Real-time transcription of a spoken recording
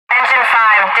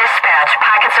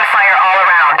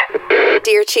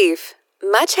Dear Chief,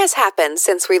 much has happened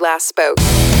since we last spoke.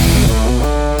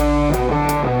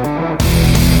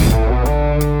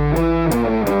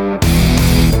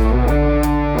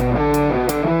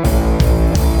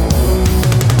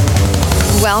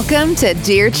 Welcome to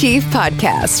Dear Chief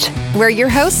Podcast, where your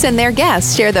hosts and their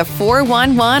guests share the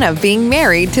 411 of being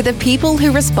married to the people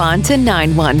who respond to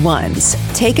 911s.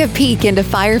 Take a peek into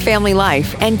fire family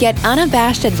life and get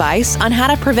unabashed advice on how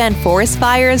to prevent forest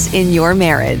fires in your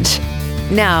marriage.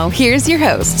 Now, here's your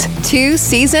hosts, two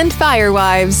seasoned fire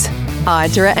wives,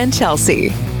 Audra and Chelsea.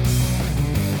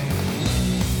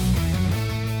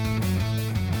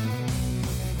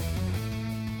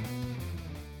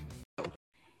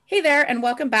 Hey there, and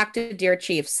welcome back to Dear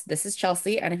Chiefs. This is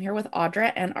Chelsea, and I'm here with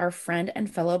Audra and our friend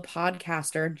and fellow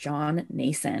podcaster, John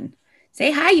Nason.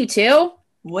 Say hi, you two.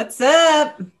 What's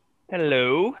up?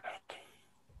 Hello.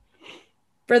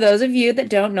 For those of you that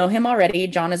don't know him already,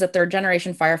 John is a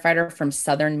third-generation firefighter from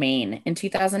Southern Maine. In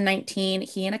 2019,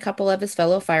 he and a couple of his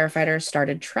fellow firefighters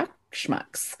started Truck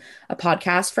Schmucks, a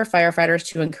podcast for firefighters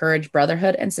to encourage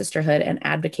brotherhood and sisterhood and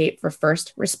advocate for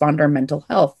first responder mental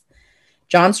health.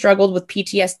 John struggled with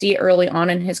PTSD early on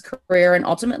in his career and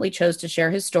ultimately chose to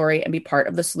share his story and be part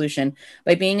of the solution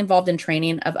by being involved in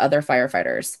training of other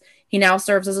firefighters. He now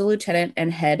serves as a lieutenant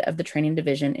and head of the training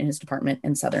division in his department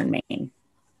in Southern Maine.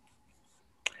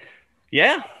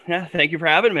 Yeah. Thank you for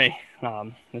having me.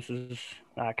 This is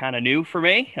kind of new for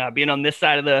me, being on this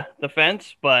side of the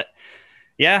fence. But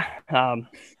yeah,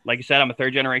 like you said, I'm a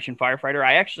third-generation firefighter.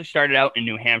 I actually started out in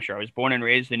New Hampshire. I was born and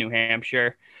raised in New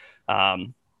Hampshire.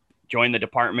 Joined the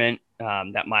department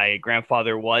that my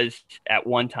grandfather was at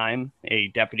one time a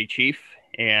deputy chief,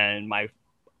 and my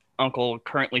uncle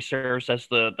currently serves as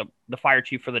the fire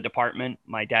chief for the department.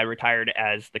 My dad retired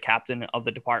as the captain of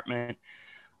the department.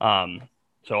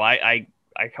 So I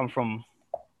come from,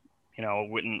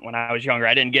 when I was younger,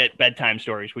 I didn't get bedtime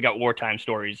stories. We got wartime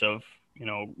stories of,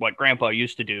 what grandpa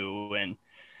used to do,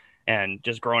 and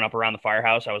just growing up around the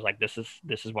firehouse, I was like, this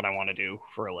is what I want to do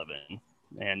for a living.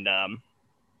 And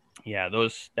yeah,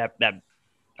 that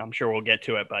I'm sure we'll get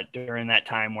to it, but during that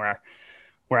time where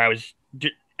I was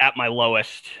at my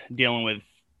lowest dealing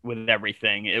with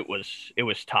everything, it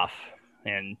was tough,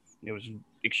 and it was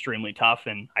extremely tough,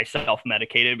 and I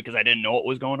self-medicated because I didn't know what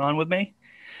was going on with me.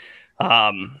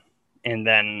 And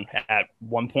then at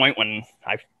one point when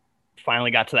I finally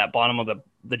got to that bottom of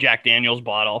the Jack Daniels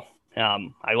bottle,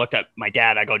 I looked at my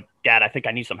dad. I go, Dad, I think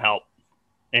I need some help.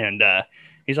 And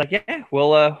he's like, yeah,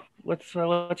 well,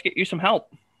 let's get you some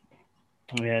help.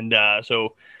 And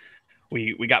so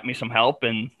we got me some help,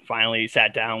 and finally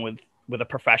sat down with a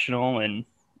professional and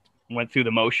went through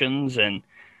the motions, and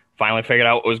finally figured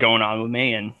out what was going on with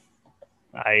me. And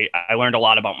I learned a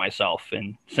lot about myself.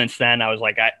 And since then I was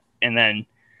like,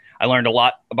 I learned a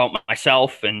lot about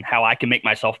myself and how I can make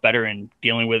myself better in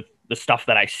dealing with the stuff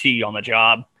that I see on the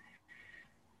job.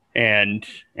 And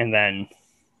then,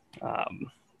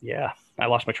 yeah, I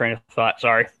lost my train of thought.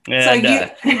 Sorry. And,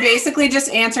 so you basically just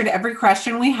answered every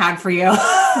question we had for you.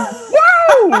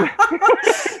 Woo!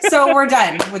 So we're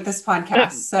done with this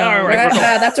podcast. So all right,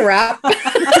 that's a wrap.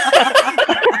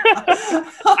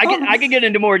 I can get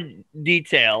into more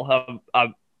detail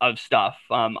of stuff.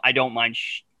 I don't mind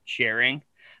sharing,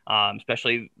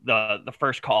 especially the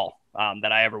first call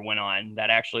that I ever went on.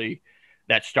 That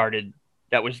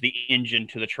was the engine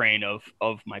to the train of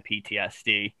my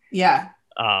PTSD. Yeah.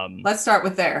 Let's start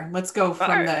with there. Let's go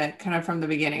from the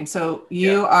beginning. So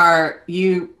you are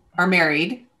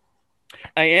married.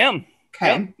 I am.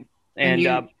 Okay. Yep.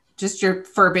 And just your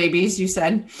fur babies, you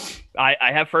said.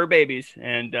 I have fur babies.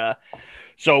 And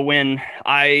so when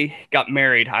I got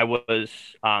married, I was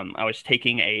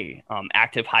taking a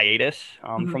active hiatus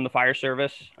from the fire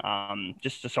service,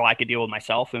 just so I could deal with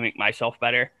myself and make myself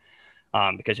better.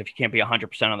 Because if you can't be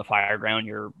 100% on the fire ground,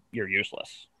 you're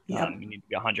useless. Yep. You need to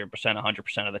be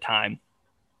 100% of the time.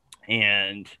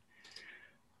 And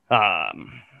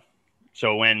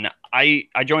so when I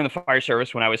joined the fire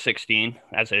service when I was 16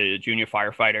 as a junior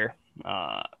firefighter,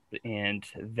 and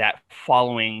that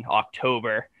following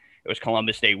October, it was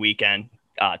Columbus Day weekend,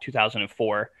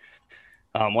 2004,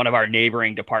 one of our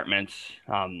neighboring departments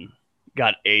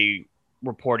got a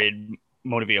reported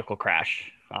motor vehicle crash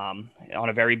on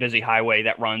a very busy highway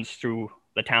that runs through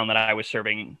the town that I was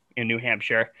serving in New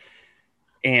Hampshire.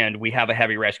 And we have a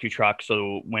heavy rescue truck.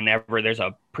 So whenever there's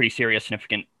a pretty serious,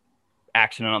 significant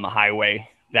accident on the highway,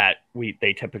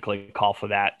 they typically call for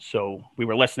that. So we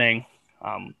were listening.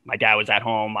 My dad was at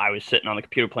home. I was sitting on the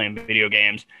computer playing video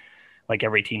games like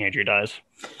every teenager does.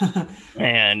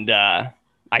 And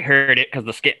I heard it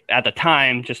because at the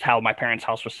time, just how my parents'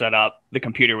 house was set up, the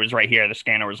computer was right here. The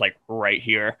scanner was like right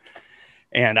here.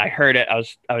 And I heard it. I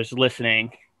was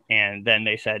listening, and then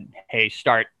they said, "Hey,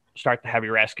 start the heavy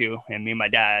rescue." And me and my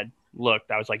dad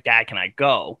looked. I was like, "Dad, can I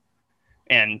go?"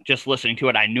 And just listening to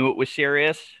it, I knew it was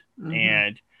serious. Mm-hmm.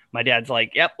 And my dad's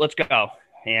like, "Yep, let's go."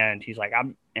 And he's like,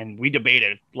 and we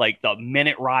debated like the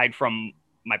minute ride from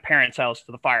my parents' house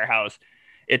to the firehouse.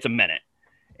 It's a minute.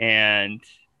 And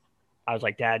I was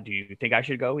like, "Dad, do you think I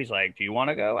should go?" He's like, "Do you want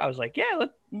to go?" I was like, "Yeah,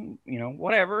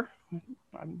 whatever."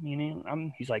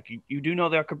 He's like, you do know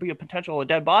there could be a potential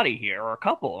dead body here or a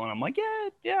couple. And I'm like,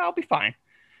 yeah, I'll be fine.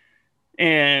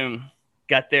 And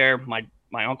got there. My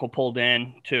uncle pulled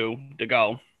in to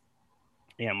go.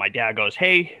 And my dad goes,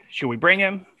 "Hey, should we bring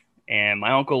him?" And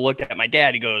my uncle looked at my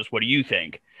dad. He goes, "What do you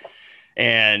think?"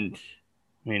 And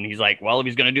he's like, "Well, if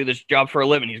he's going to do this job for a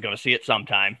living, he's going to see it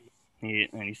sometime."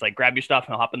 And he's like, "Grab your stuff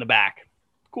and I'll hop in the back."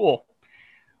 Cool.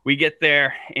 We get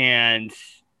there, and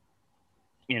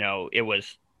it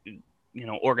was,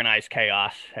 organized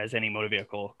chaos, as any motor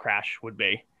vehicle crash would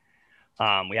be.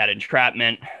 We had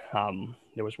entrapment.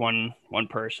 There was one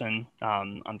person,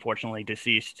 unfortunately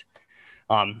deceased,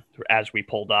 as we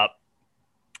pulled up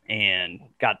and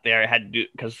got there. I had to do,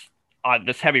 because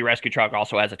this heavy rescue truck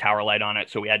also has a tower light on it.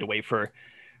 So we had to wait for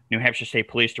New Hampshire State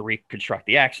Police to reconstruct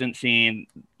the accident scene,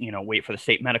 wait for the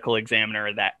state medical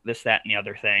examiner, that, and the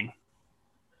other thing.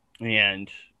 And,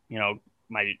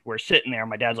 we're sitting there.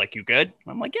 My dad's like, "You good?"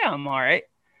 I'm like, "Yeah, I'm all right."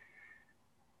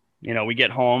 We get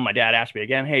home. My dad asked me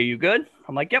again, "Hey, you good?"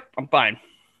 I'm like, "Yep, I'm fine."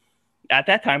 At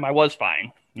that time, I was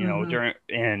fine,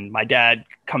 and my dad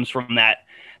comes from that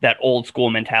old school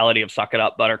mentality of suck it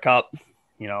up, buttercup,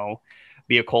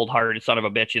 be a cold-hearted son of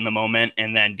a bitch in the moment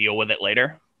and then deal with it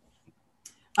later.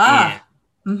 Yeah.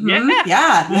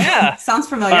 Sounds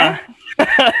familiar.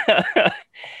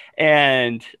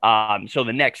 And so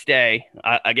the next day,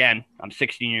 again, I'm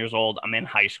 16 years old. I'm in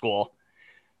high school.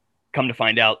 Come to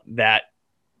find out that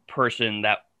person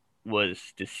that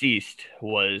was deceased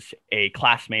was a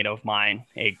classmate of mine,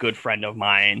 a good friend of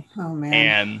mine. Oh, man.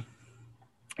 And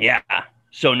yeah,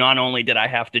 so not only did I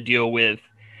have to deal with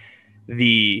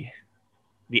the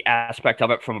aspect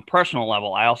of it from a personal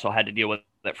level, I also had to deal with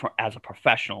it as a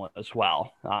professional as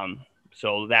well.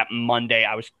 So that Monday,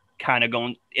 I was kind of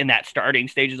going in that starting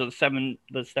stages of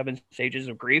the seven stages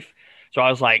of grief. So I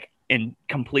was like in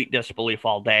complete disbelief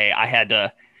all day.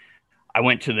 I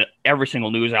went to every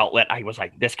single news outlet. I was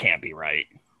like, this can't be right.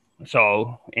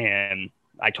 So, and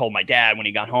I told my dad when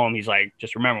he got home, he's like,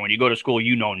 "Just remember, when you go to school,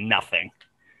 you know nothing."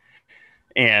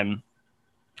 And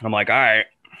I'm like, all right.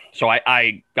 So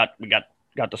we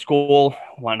got to school.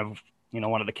 One of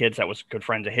the kids that was good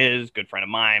friend of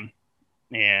mine.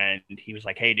 And he was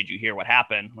like, "Hey, did you hear what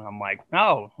happened?" And I'm like,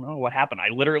 no, what happened? I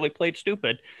literally played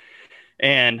stupid.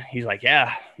 And he's like,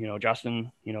 "Yeah,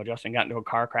 Justin got into a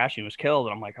car crash. He was killed."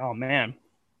 And I'm like, "Oh, man."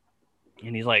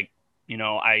 And he's like,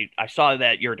 I saw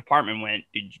that your department went.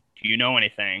 Do you know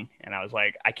anything? And I was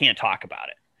like, "I can't talk about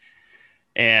it."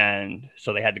 And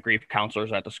so they had the grief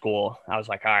counselors at the school. I was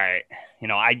like, all right,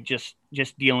 I just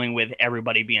dealing with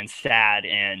everybody being sad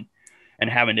and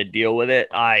having to deal with it.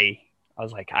 I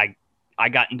was like, I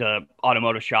got into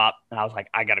automotive shop and I was like,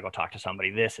 I got to go talk to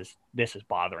somebody. This is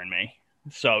bothering me.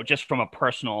 So just from a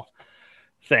personal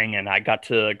thing. And I got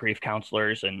to grief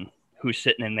counselors and who's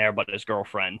sitting in there but his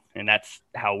girlfriend. And that's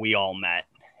how we all met.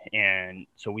 And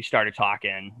so we started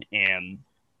talking and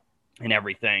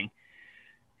everything.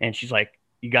 And she's like,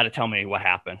 "You got to tell me what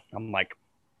happened." I'm like,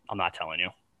 "I'm not telling you.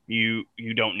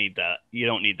 You don't need that. You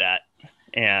don't need that."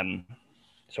 And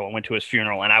so I went to his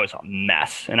funeral and I was a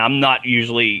mess. And I'm not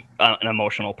usually an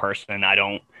emotional person. I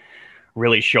don't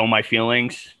really show my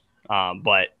feelings.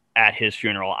 But at his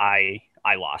funeral, I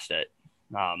lost it.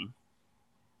 And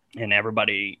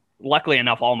everybody, luckily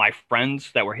enough, all my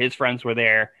friends that were his friends were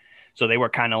there. So they were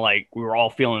kind of like, we were all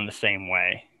feeling the same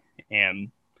way.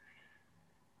 And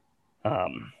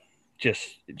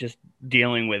just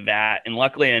dealing with that. And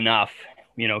luckily enough,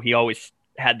 he always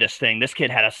had this thing.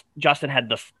 Justin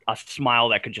had a smile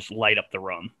that could just light up the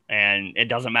room. And it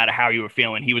doesn't matter how you were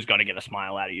feeling, he was going to get a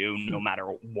smile out of you no matter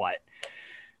what.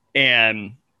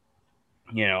 And,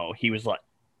 he was a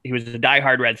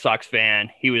diehard Red Sox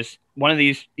fan. He was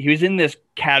in this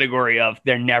category of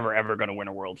they're never, ever going to win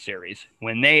a World Series.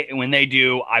 When they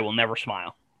do, I will never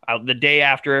smile. The day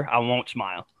after, I won't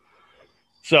smile.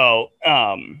 So,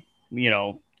 going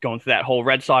through that whole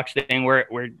Red Sox thing,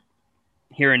 we're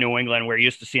here in New England, we're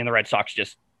used to seeing the Red Sox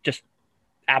just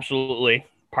absolutely,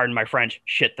 pardon my French,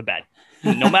 shit the bed.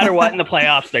 No matter what in the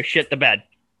playoffs, they shit the bed.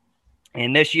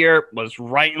 And this year was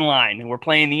right in line. And we're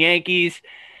playing the Yankees.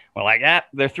 We're like,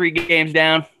 they're 3 games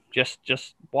down.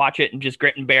 Just watch it and just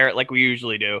grit and bear it like we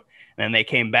usually do. And then they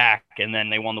came back, and then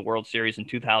they won the World Series in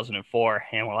 2004.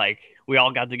 And we're like, we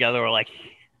all got together. We're like,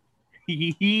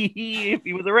 if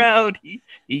he was around,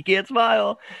 he can't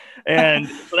smile. And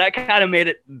so that kind of made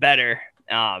it better.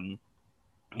 And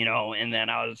then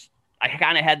I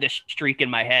kind of had this streak in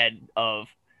my head of,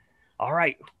 all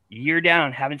right, year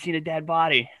down, haven't seen a dead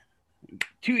body.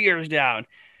 2 years down,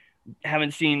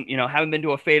 haven't been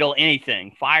to a fatal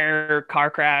anything, fire,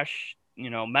 car crash,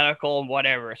 medical,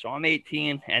 whatever. So I'm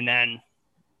 18, and then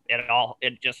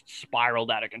it just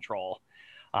spiraled out of control.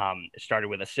 It started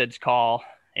with a SIDS call,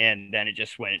 and then it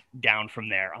just went down from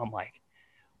there. I'm like,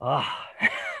 oh.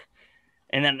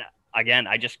 And then again,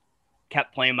 I just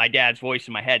kept playing my dad's voice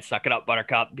in my head, suck it up,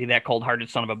 buttercup, be that cold-hearted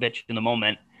son of a bitch in the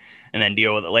moment, and then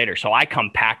deal with it later. So I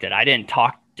compacted. I didn't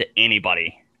talk to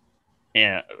anybody.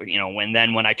 And,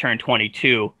 when I turned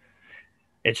 22,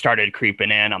 it started creeping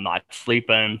in. I'm not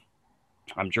sleeping.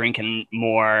 I'm drinking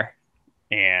more,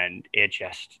 and it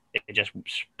just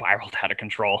spiraled out of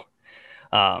control.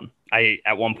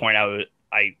 At one point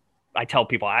I tell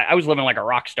people I was living like a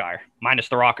rock star, minus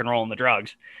the rock and roll and the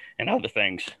drugs and other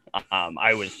things.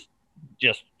 I was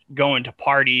just going to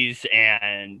parties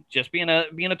and just being a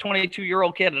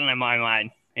 22-year-old kid in my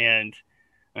mind. And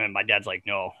my dad's like,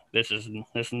 no, this is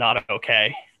not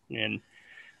okay. And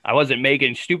I wasn't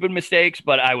making stupid mistakes,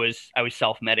 but I was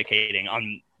self-medicating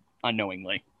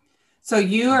unknowingly. So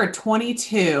you are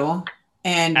 22,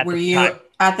 and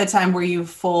at the time, were you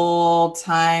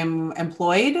full-time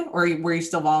employed, or were you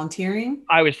still volunteering?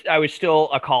 I was still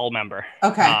a call member.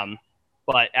 Okay.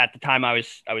 But at the time I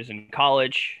was in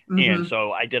college, and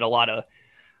so I did a lot of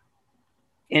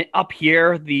up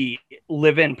here, the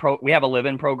we have a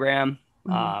live-in program.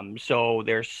 So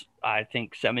there's, I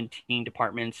think, 17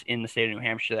 departments in the state of New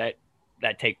Hampshire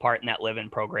that take part in that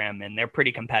live-in program, and they're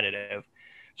pretty competitive.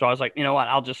 So I was like, you know what,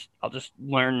 I'll just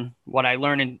learn what I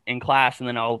learn in class, and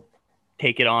then I'll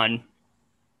take it on,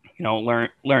 learn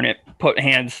it, put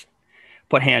hands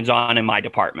on in my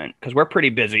department, because we're pretty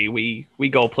busy. We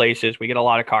go places, we get a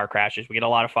lot of car crashes, we get a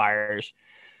lot of fires,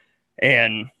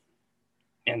 and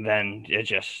then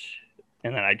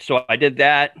I did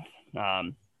that.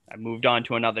 I moved on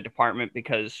to another department,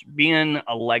 because being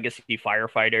a legacy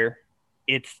firefighter,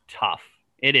 it's tough.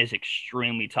 It is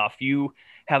extremely tough. You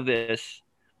have this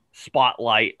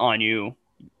spotlight on you.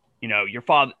 Your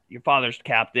father's the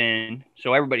captain,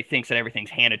 so everybody thinks that everything's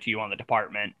handed to you on the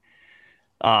department.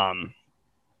 And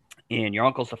your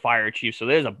uncle's the fire chief, so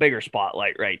there's a bigger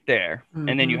spotlight right there.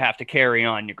 And then you have to carry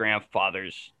on your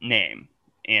grandfather's name.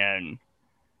 And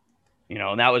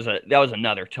that was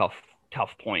another tough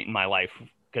point in my life,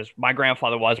 because my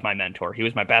grandfather was my mentor. He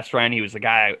was my best friend. He was the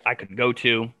guy I could go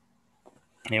to.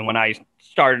 And when I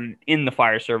started in the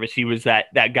fire service, he was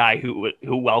that guy who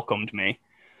welcomed me.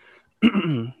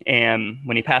 And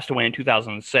when he passed away in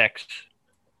 2006,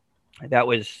 that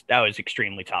was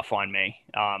extremely tough on me.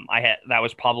 That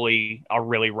was probably a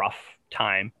really rough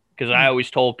time, because I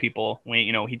always told people,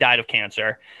 when he died of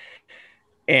cancer,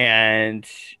 and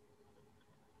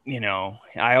we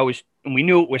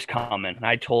knew it was coming.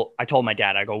 I told my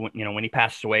dad, I go, when he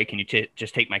passes away, can you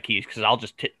just take my keys? Because I'll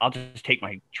just take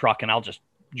my truck and I'll just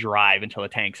drive until the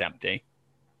tank's empty.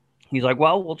 He's like,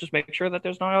 well, we'll just make sure that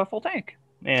there's not a full tank,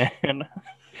 and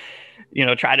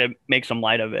try to make some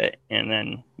light of it. And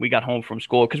then we got home from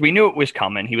school, because we knew it was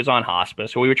coming. He was on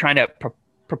hospice, so we were trying to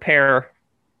prepare,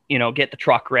 get the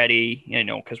truck ready,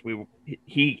 because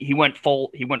he went full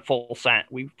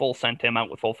sent. We full sent him out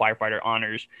with full firefighter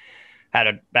honors, had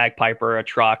a bagpiper, a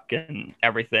truck, and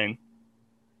everything.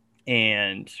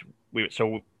 And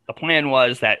so the plan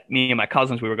was that me and my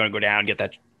cousins, we were going to go down,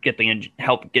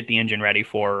 help get the engine ready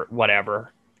for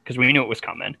whatever, because we knew it was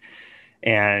coming.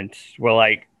 And we're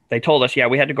like, they told us, yeah,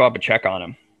 we had to go up and check on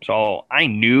him. So I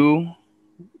knew,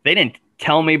 they didn't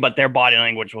tell me, but their body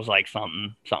language was like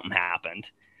something happened.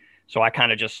 So I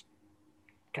kind of just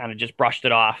brushed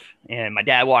it off. And my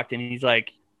dad walked in, and he's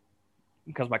like,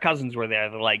 because my cousins were there,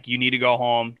 they're like, you need to go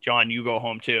home. John, you go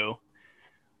home too.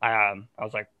 I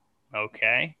was like,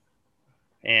 okay.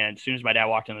 And as soon as my dad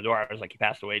walked in the door, I was like, he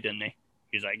passed away, didn't he?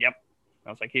 He's like, yep.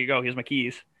 I was like, here you go. Here's my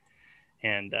keys.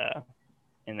 And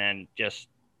then just,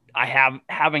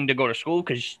 having to go to school,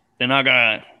 because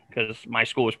my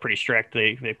school was pretty strict.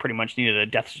 They pretty much needed a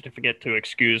death certificate to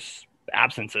excuse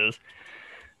absences.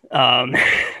 Man.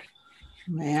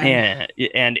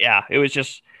 And yeah, it was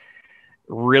just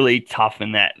really tough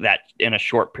in that in a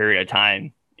short period of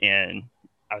time. And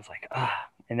I was like,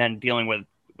 and then dealing with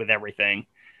everything,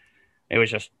 it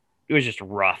was just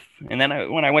rough. And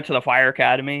then when I went to the fire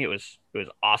academy, it was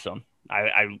awesome.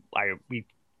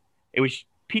 it was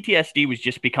PTSD was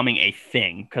just becoming a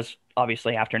thing because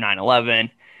obviously after 9/11,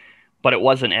 but it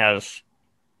wasn't as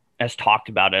talked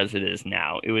about as it is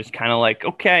now. It was kind of like,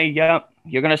 okay, yeah,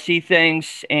 you're going to see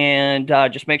things and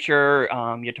just make sure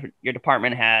your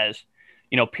department has,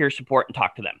 peer support and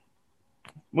talk to them.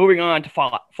 Moving on to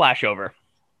flashover.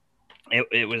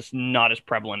 It was not as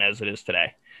prevalent as it is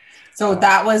today. So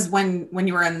that was when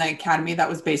you were in the academy, that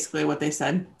was basically what they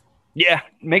said. Yeah.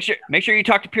 Make sure you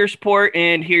talk to peer support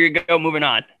and here you go, moving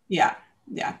on. Yeah.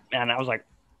 Yeah. And I was like,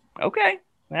 okay,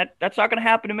 that's not going to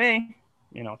happen to me.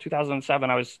 2007,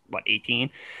 I was 18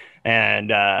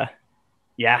 and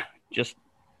just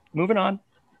moving on.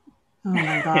 Oh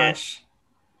my gosh.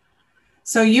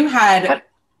 So you had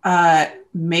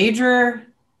major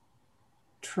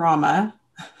trauma.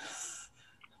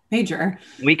 Major.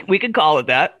 We could call it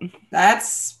that. I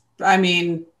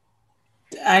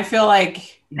feel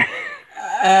like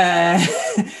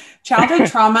childhood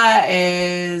trauma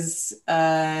is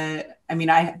I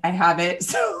have it.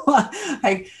 So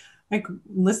like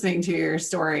listening to your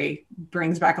story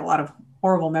brings back a lot of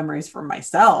horrible memories for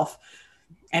myself.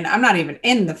 And I'm not even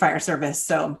in the fire service.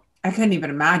 So I couldn't even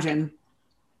imagine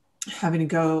having to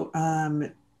go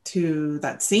to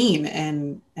that scene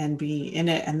and be in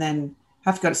it and then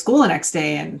have to go to school the next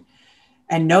day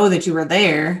and know that you were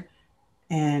there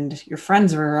and your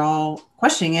friends were all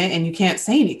questioning it and you can't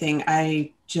say anything. That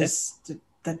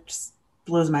just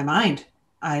blows my mind.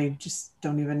 I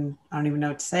don't even know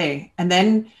what to say. And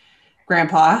then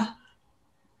Grandpa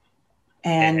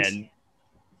and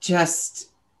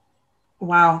just,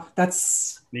 wow,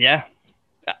 that's. Yeah.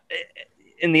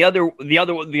 And the other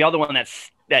one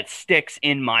that sticks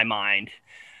in my mind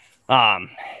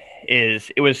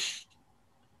is it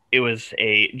was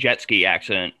a jet ski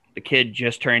accident. The kid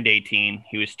just turned 18.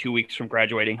 He was 2 weeks from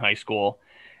graduating high school.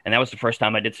 And that was the first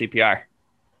time I did CPR.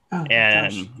 Oh,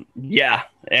 and gosh. Yeah.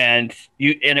 And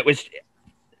it was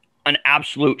an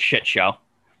absolute shit show.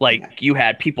 Like you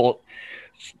had people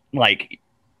like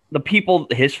the people,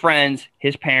 his friends,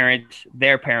 his parents,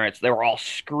 their parents, they were all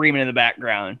screaming in the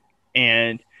background.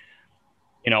 And,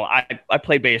 I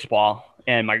played baseball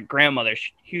and my grandmother's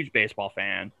a huge baseball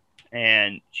fan.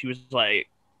 And she was like,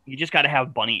 you just got to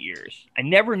have bunny ears. I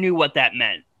never knew what that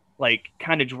meant. Like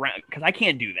kind of drown, because I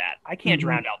can't do that. I can't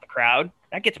drown out the crowd.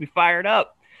 That gets me fired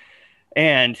up.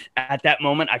 And at that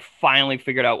moment, I finally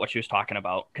figured out what she was talking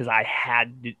about because I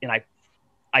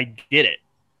did it.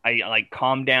 I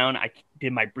calmed down. I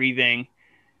did my breathing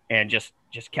and just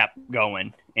kept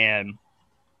going. And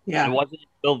it wasn't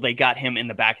until they got him in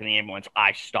the back of the ambulance,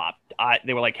 I stopped.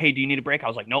 They were like, hey, do you need a break? I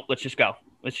was like, nope, let's just go.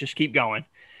 Let's just keep going.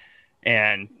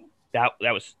 And that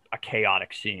was a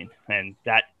chaotic scene. And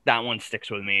that one sticks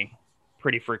with me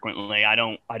pretty frequently. I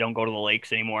don't go to the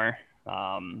lakes anymore.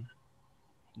 I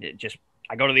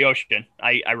go to the ocean.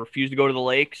 I refuse to go to the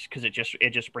lakes because it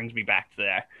just brings me back to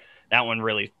there. That one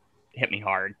really hit me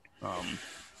hard. Wow.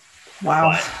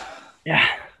 But, yeah.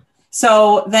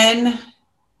 So then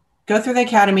go through the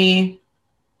academy,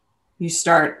 you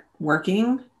start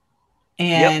working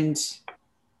and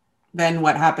then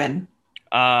what happened?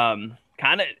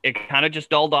 It kind of just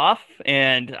dulled off.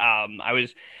 And I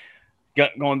was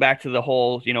going back to the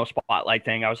whole, spotlight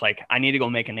thing. I was like, I need to go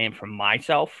make a name for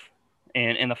myself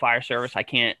in the fire service. I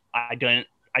didn't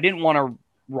want to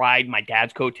ride my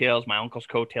dad's coattails, my uncle's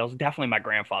coattails, definitely my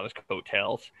grandfather's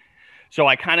coattails. So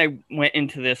I kind of went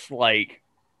into this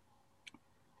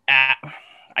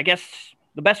I guess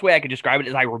the best way I could describe it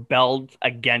is I rebelled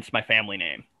against my family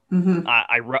name. Mm-hmm.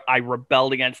 I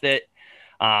rebelled against it.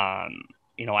 I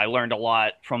learned a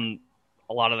lot from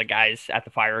a lot of the guys at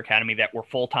the fire academy that were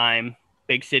full-time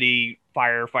big city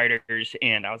firefighters.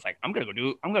 And I was like, I'm going to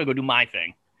go do my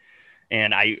thing.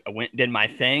 And I went, did my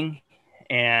thing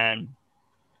and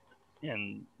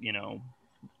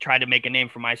tried to make a name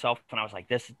for myself. And I was like,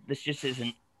 this just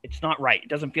isn't, it's not right. It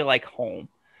doesn't feel like home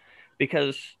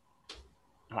because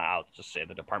I'll just say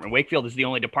the department. Wakefield is the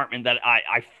only department that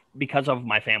I because of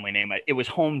my family name, it was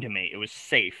home to me. It was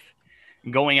safe.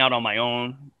 Going out on my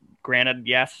own, granted,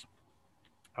 yes,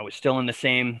 I was still in the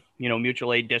same,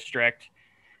 mutual aid district.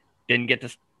 Didn't get to,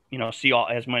 see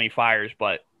as many fires,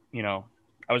 but,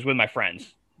 I was with my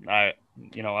friends. I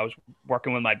was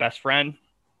working with my best friend.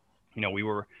 We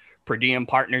were per diem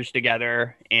partners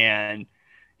together, and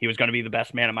he was going to be the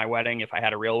best man at my wedding if I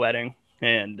had a real wedding.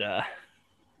 And,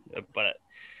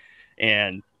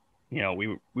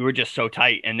 we were just so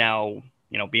tight. And now,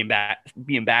 being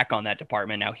back on that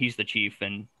department, now he's the chief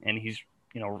and he's,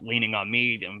 leaning on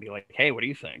me and be like, hey, what do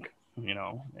you think?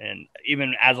 And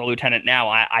even as a lieutenant now,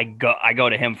 I go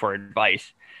to him for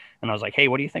advice. And I was like, hey,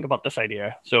 what do you think about this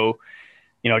idea? So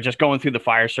just going through the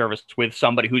fire service with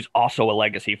somebody who's also a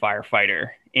legacy firefighter.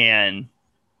 And,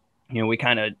 we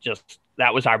kind of just,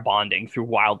 that was our bonding through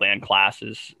wildland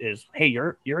classes is, hey,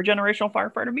 you're a generational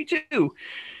firefighter, me too.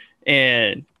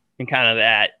 And kind of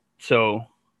that. So,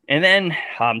 and then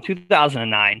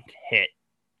 2009 hit.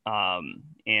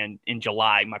 And in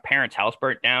July, my parents' house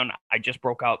burnt down. I just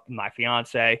broke up with my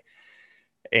fiance.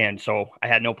 And so I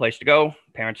had no place to go.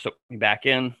 Parents took me back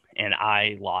in and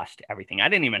I lost everything. I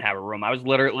didn't even have a room. I was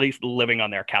literally living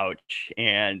on their couch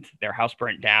and their house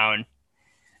burnt down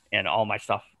and all my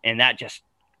stuff. And that just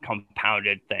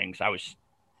compounded things.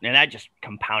 And that just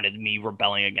compounded me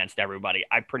rebelling against everybody.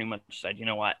 I pretty much said, you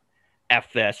know what?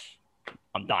 F this.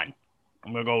 I'm done.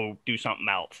 I'm going to go do something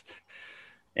else.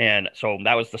 And so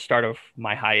that was the start of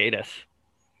my hiatus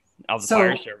of the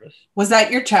fire service. Was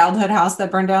that your childhood house that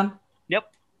burned down?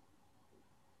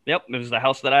 Yep. It was the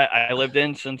house that I lived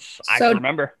in since I can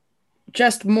remember.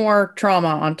 Just more trauma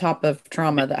on top of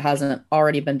trauma that hasn't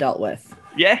already been dealt with.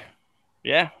 Yeah.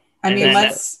 I mean,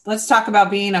 let's talk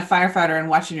about being a firefighter and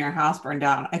watching your house burn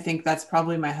down. I think that's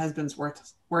probably my husband's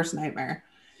worst nightmare.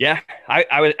 Yeah.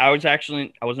 I was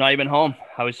not even home.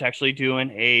 I was actually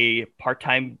doing I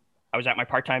was at my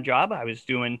part-time job. I was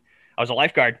a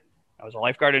lifeguard. I was a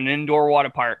lifeguard in an indoor water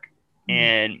park. Mm-hmm.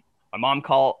 And my mom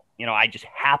called, I just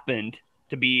happened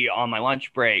to be on my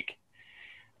lunch break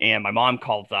and my mom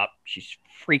calls up. She's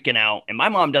freaking out. And my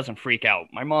mom doesn't freak out.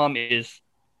 My mom is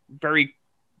very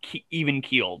even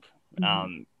keeled.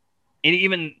 Mm-hmm.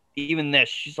 And even this,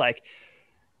 she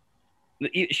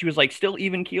was like still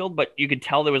even keeled, but you could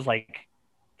tell there was like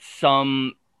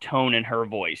some tone in her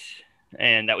voice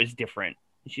and that was different.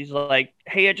 She's like,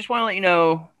 hey, I just want to let you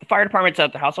know the fire department's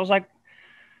at the house. I was like,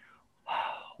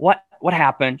 what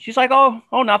happened? She's like, oh,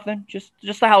 nothing. Just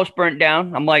the house burnt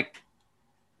down. I'm like,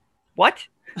 what?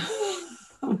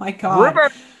 Oh my God. River.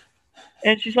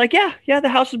 And she's like, yeah, the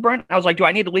house is burnt. I was like, do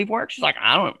I need to leave work? She's like,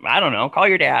 I don't know. Call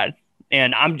your dad.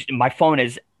 And my phone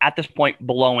is at this point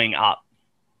blowing up.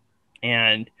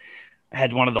 And I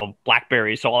had one of the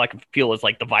Blackberries, so all I could feel is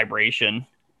like the vibration.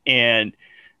 And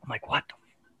I'm like, what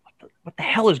the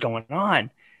hell is going on?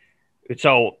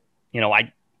 So,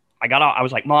 I got out. I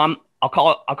was like, Mom, I'll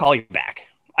call you back.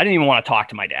 I didn't even want to talk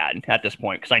to my dad at this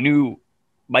point because I knew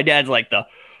my dad's like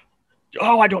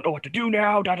I don't know what to do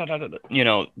now. Da, da, da,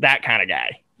 da, that kind of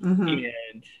guy. Mm-hmm.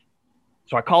 And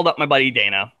so I called up my buddy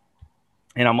Dana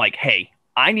and I'm like, hey,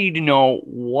 I need to know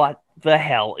what the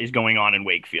hell is going on in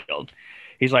Wakefield.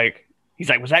 He's like,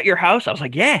 was that your house? I was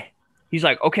like, yeah. He's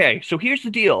like, okay, so here's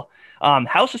the deal.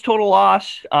 House is total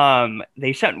loss.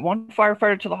 They sent one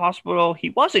firefighter to the hospital. He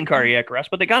was in cardiac arrest,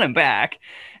 but they got him back.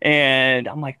 And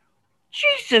I'm like,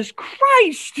 Jesus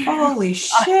Christ! Holy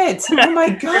shit! Oh my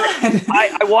God!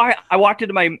 I walked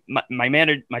into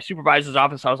my supervisor's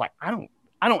office. I was like, I don't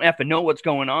effing know what's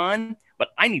going on, but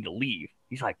I need to leave.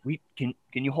 He's like, can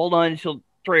you hold on until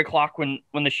 3:00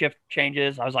 when the shift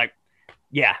changes? I was like,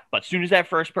 yeah, but as soon as that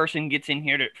first person gets in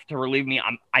here to relieve me,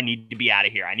 I need to be out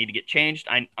of here. I need to get changed.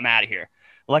 I'm out of here.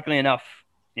 Luckily enough,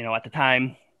 at the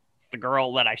time, the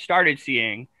girl that I started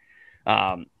seeing,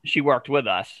 she worked with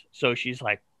us. So she's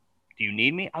like, do you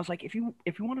need me? I was like, if you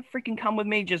want to freaking come with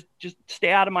me, just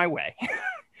stay out of my way.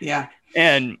 Yeah.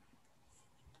 And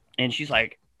she's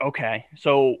like, okay.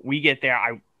 So we get there.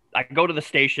 I go to the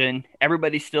station.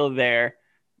 Everybody's still there.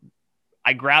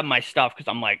 I grab my stuff because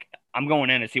I'm like, I'm going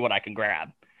in and see what I can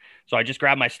grab. So I just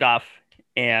grab my stuff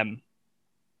and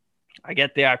I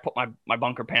get there. I put my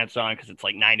bunker pants on because it's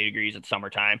like 90 degrees. It's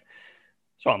summertime.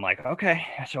 So I'm like, okay.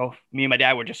 So me and my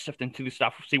dad were just sifting through the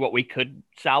stuff, see what we could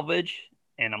salvage.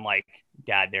 And I'm like,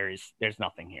 Dad, there's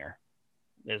nothing here.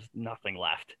 There's nothing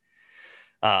left.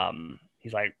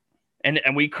 He's like,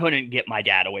 and we couldn't get my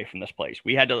dad away from this place.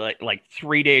 We had to like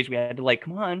 3 days. We had to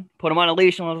come on, put him on a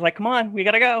leash. And I was like, come on, we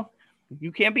got to go.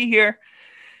 You can't be here.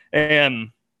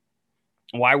 And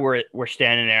while we're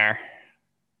standing there,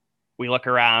 we look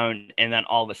around and then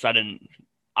all of a sudden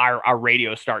our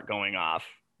radios start going off.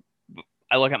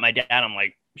 I look at my dad. I'm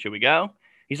like, should we go?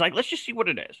 He's like, let's just see what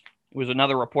it is. It was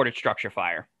another reported structure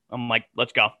fire. I'm like,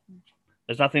 let's go.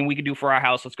 There's nothing we can do for our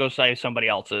house. Let's go save somebody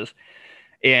else's.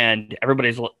 And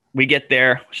we get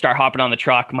there, start hopping on the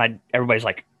truck. Everybody's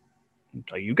like,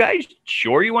 are you guys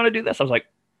sure you want to do this? I was like,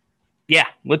 yeah,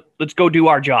 let's go do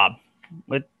our job.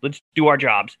 Let's do our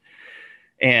jobs.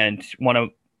 And one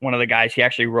of the guys, he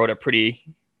actually wrote a pretty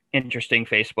interesting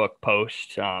Facebook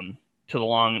post to the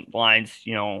long lines,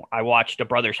 I watched a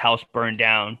brother's house burn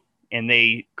down and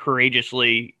they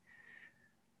courageously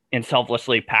and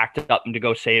selflessly packed it up and to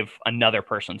go save another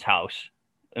person's house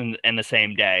in the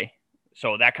same day.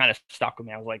 So that kind of stuck with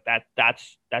me. I was like,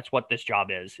 that's what this job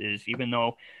is even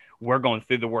though we're going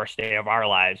through the worst day of our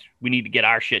lives, we need to get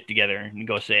our shit together and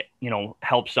go say,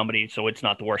 help somebody so it's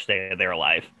not the worst day of their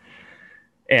life.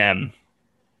 And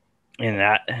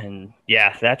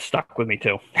that stuck with me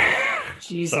too.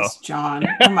 Jesus, so. John.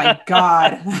 Oh my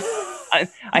God. I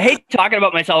hate talking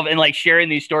about myself and like sharing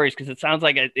these stories because it sounds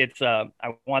like it's I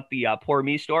want the poor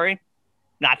me story.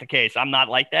 Not the case. I'm not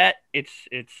like that. It's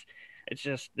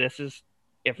just, this is,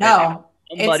 it's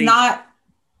not.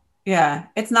 Yeah,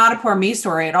 it's not a poor me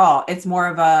story at all. It's more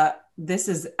of this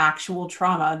is actual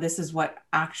trauma. This is what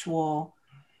actual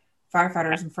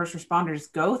firefighters and first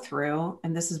responders go through,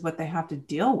 and this is what they have to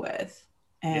deal with.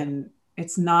 And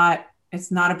it's not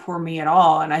a poor me at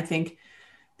all. And I think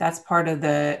that's part of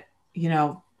the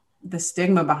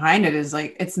stigma behind it is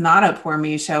like, it's not a poor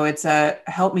me show. It's a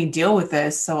help me deal with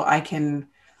this so I can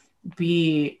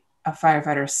be a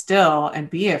firefighter still and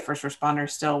be a first responder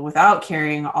still without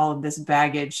carrying all of this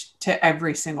baggage to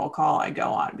every single call I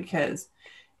go on. Because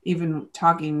even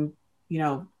talking,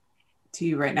 to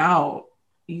you right now,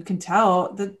 you can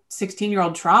tell the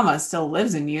 16-year-old trauma still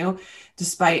lives in you,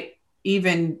 despite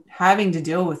even having to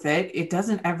deal with it. It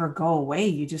doesn't ever go away.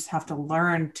 You just have to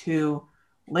learn to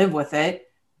live with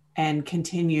it and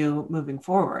continue moving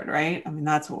forward. Right. I mean,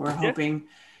 that's what we're hoping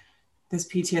this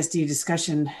PTSD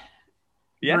discussion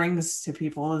brings to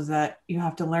people, is that you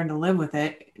have to learn to live with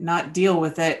it, not deal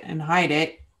with it and hide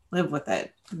it, live with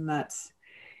it. And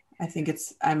I think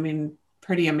it's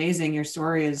pretty amazing. Your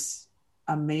story is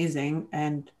amazing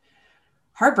and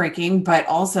heartbreaking, but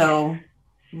also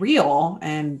real.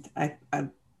 And I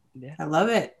love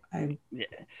it. And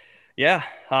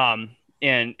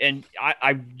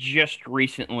I've just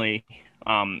recently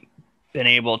been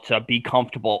able to be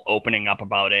comfortable opening up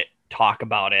about it, talk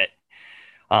about it.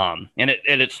 And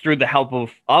it's through the help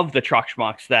of the Truck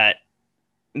Schmucks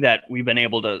that we've been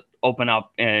able to open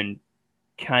up and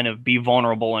kind of be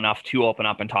vulnerable enough to open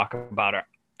up and talk about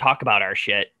our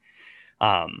shit.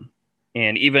 And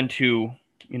even to,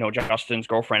 Justin's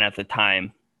girlfriend at the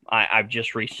time, I've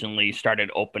just recently started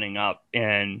opening up,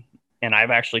 and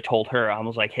I've actually told her, I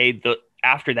was like, hey,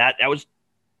 after that was,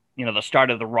 the start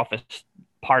of the roughest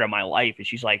part of my life. And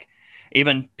she's like,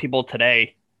 even people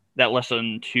today that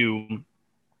listen to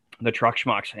the Truck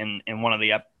Schmucks and one of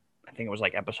the, I think it was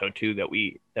like episode 2 that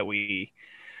we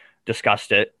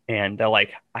discussed it. And they're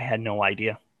like, I had no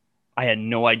idea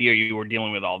you were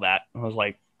dealing with all that. I was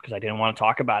like, because I didn't want to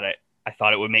talk about it. I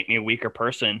thought it would make me a weaker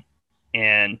person.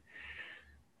 And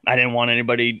I didn't want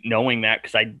anybody knowing that,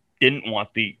 because I didn't want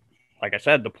like I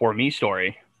said, the poor me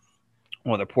story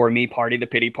or the poor me party, the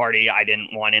pity party. I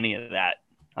didn't want any of that.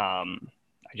 I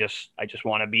just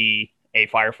want to be a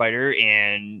firefighter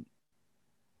and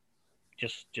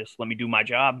just let me do my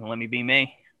job and let me be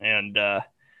me. And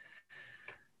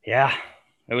it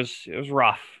was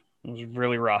rough. It was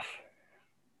really rough.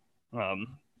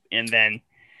 And then,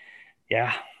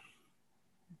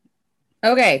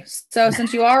 Okay, so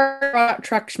since you are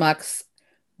Truck Schmucks,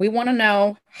 we want to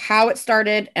know how it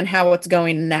started and how it's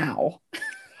going now.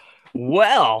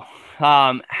 Well,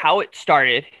 how it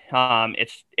started,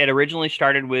 it originally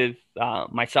started with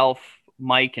myself,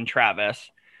 Mike, and Travis.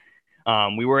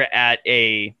 We were at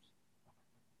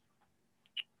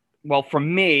for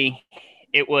me,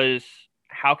 it was,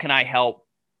 how can I help?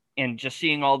 And just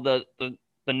seeing all the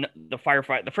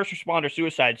firefight, the first responder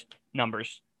suicide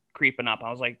numbers creeping up,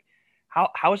 I was like,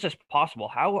 how is this possible?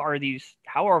 How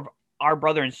are our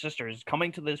brother and sisters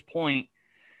coming to this point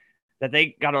that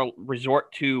they got to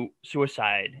resort to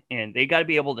suicide, and they got to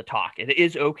be able to talk? It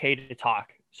is okay to talk.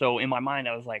 So in my mind,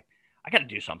 I was like, I got to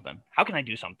do something. How can I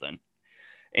do something?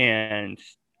 And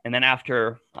then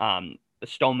after the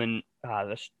Stoneman,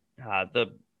 the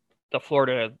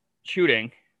Florida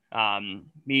shooting,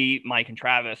 me, Mike, and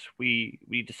Travis,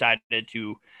 we decided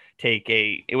to take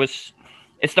it's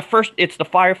the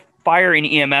fire and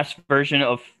EMS version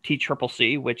of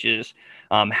TCCC, which is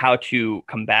how to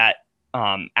combat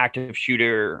active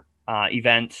shooter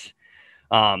events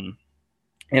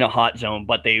in a hot zone,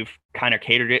 but they've kind of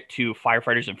catered it to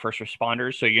firefighters and first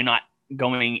responders. So you're not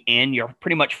going in, you're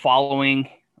pretty much following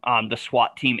the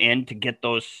SWAT team in to get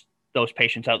those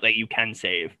patients out that you can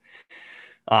save.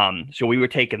 So we were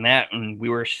taking that, and we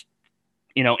were,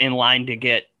 in line to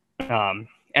get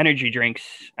energy drinks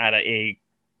at a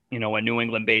New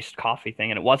England based coffee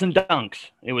thing. And it wasn't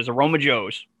Dunks. It was Aroma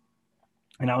Joe's.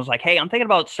 And I was like, hey, I'm thinking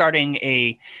about starting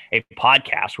a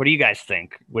podcast. What do you guys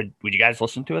think? Would you guys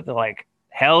listen to it? They're like,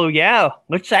 hell yeah,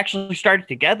 let's actually start it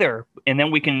together. And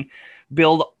then we can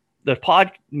build the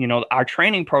our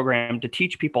training program to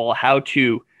teach people how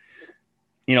to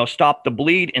stop the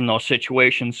bleed in those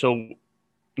situations. So,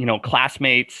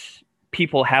 classmates,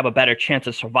 people have a better chance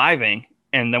of surviving.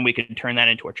 And then we can turn that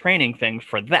into a training thing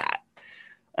for that.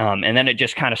 And then it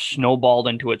just kind of snowballed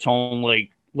into its own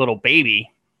like little baby.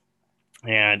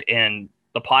 And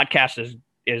the podcast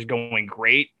is going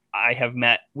great.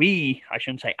 We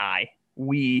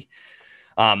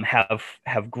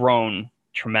have grown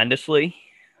tremendously.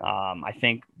 I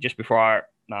think just before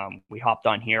we hopped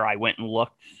on here, I went and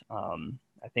looked.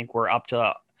 I think we're up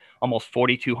to almost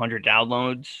 4,200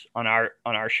 downloads on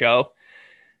our show,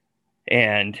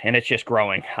 and it's just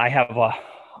growing. I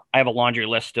have a laundry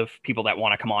list of people that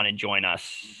want to come on and join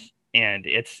us, and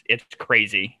it's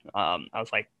crazy. I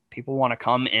was like, people want to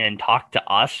come and talk to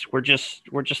us. We're just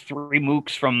three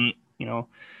mooks from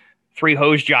three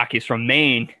hose jockeys from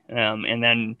Maine, and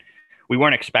then we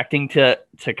weren't expecting to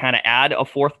kind of add a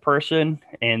fourth person,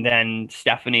 and then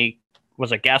Stephanie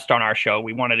was a guest on our show.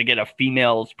 We wanted to get a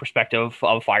female's perspective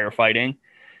of firefighting,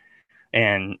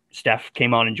 and Steph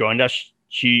came on and joined us.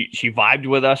 She vibed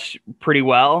with us pretty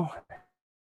well,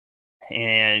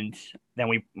 and then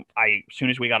as soon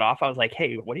as we got off, I was like,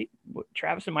 hey,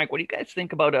 Travis and Mike, what do you guys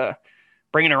think about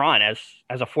bringing her on as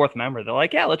a fourth member? They're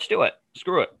like, yeah, let's do it.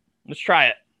 Screw it. Let's try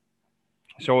it.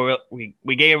 So we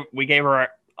gave her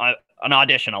an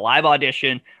audition, a live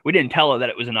audition. We didn't tell her that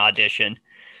it was an audition.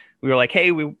 We were like,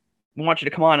 hey, we want you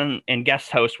to come on and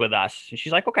guest host with us. And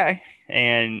she's like, okay.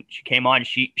 And she came on.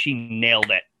 She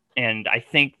nailed it. And I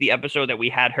think the episode that we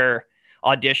had her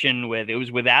audition with, it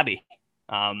was with Abby.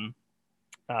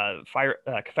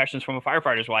 Confessions from a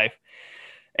Firefighter's Wife,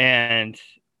 and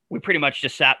we pretty much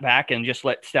just sat back and just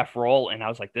let Steph roll, and I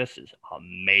was like, this is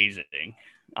amazing.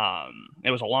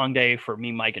 It was a long day for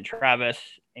me, Mike, and Travis,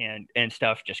 and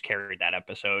Steph just carried that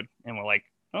episode, and we're like,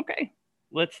 okay,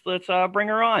 let's bring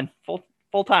her on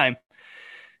full time,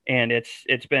 and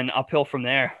it's been uphill from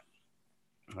there.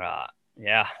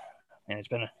 Yeah, and it's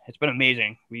been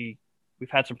amazing. We've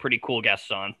had some pretty cool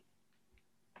guests on.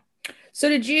 So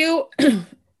did you,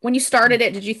 when you started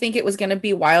it, did you think it was going to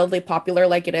be wildly popular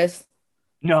like it is?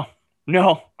 No,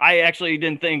 I actually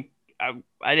didn't think,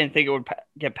 I didn't think it would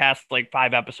get past like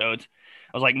 5 episodes.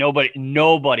 I was like,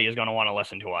 nobody is going to want to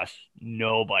listen to us.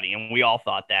 Nobody. And we all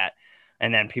thought that.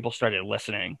 And then people started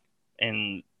listening,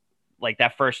 and like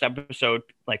that first episode,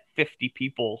 like 50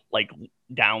 people like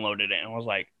downloaded it. And I was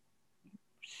like,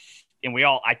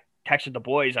 I texted the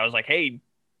boys. I was like, hey,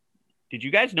 did you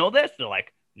guys know this? They're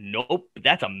like, nope,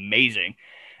 that's amazing.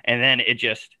 And then it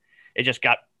just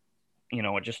got,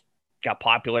 it just got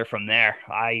popular from there.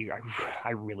 I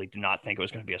really did not think it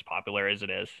was going to be as popular as it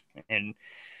is. And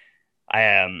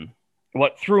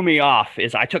what threw me off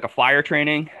is I took a fire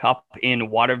training up in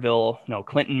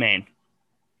Clinton, Maine.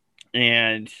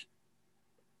 And,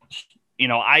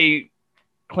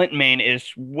 Clinton, Maine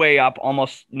is way up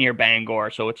almost near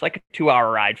Bangor. So it's like a 2-hour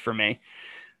ride for me.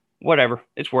 Whatever.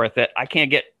 It's worth it. I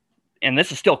can't get, and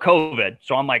this is still COVID.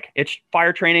 So I'm like, it's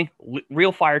fire training,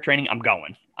 real fire training. I'm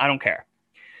going. I don't care.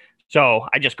 So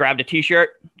I just grabbed a t-shirt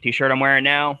I'm wearing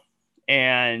now.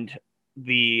 And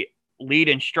the lead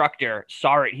instructor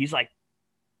saw it. He's like,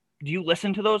 do you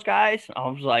listen to those guys? I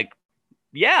was like,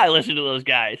 yeah, I listen to those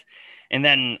guys. And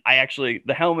then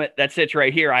the helmet that sits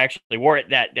right here, I actually wore it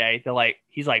that day.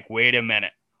 He's like, wait a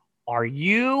minute. Are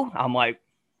you? I'm like,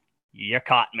 you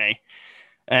caught me.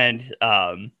 And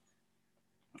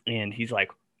he's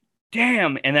like,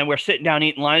 damn. And then we're sitting down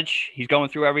eating lunch. He's going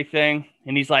through everything.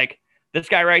 And he's like, this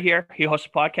guy right here, he hosts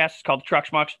a podcast. It's called The Truck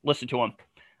Schmucks. Listen to him.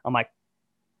 I'm like,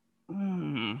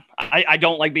 I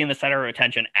don't like being the center of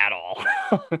attention at all.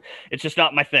 It's just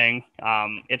not my thing.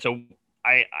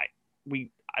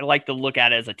 I like to look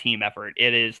at it as a team effort.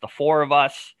 It is the 4 of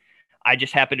us. I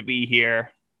just happen to be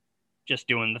here just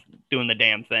doing the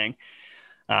damn thing.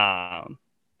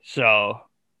 So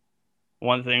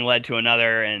one thing led to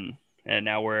another, and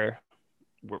now we're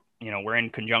in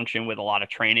conjunction with a lot of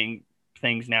training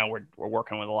things. Now we're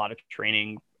working with a lot of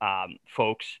training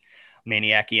folks,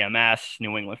 Maniac EMS,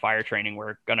 New England Fire Training.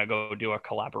 We're gonna go do a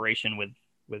collaboration with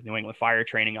New England Fire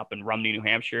Training up in Rumney, New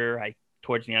Hampshire,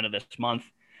 towards the end of this month.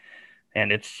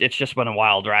 And it's just been a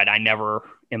wild ride. I never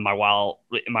in my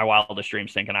wildest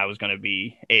dreams thinking I was going to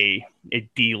be a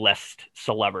D-list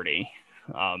celebrity.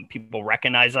 People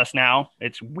recognize us now.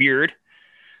 It's weird.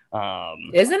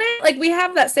 Isn't it? Like, we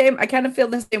have that same, I kind of feel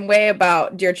the same way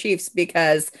about Dear Chiefs,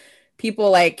 because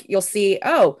people, like, you'll see,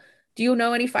 oh, do you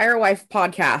know any Firewife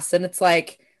podcasts? And it's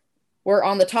like, we're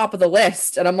on the top of the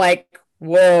list. And I'm like,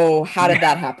 whoa, how did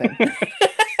that happen?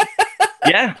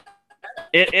 Yeah.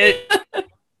 It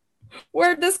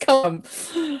Where'd this come?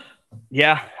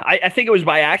 Yeah, I think it was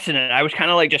by accident. I was kind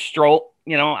of like just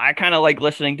I kind of like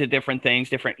listening to different things,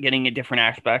 getting in different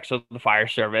aspects of the fire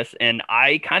service, and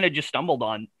I kind of just stumbled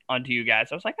onto you guys.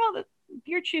 I was like, "Oh, the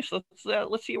Dear Chiefs,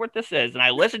 let's see what this is." And I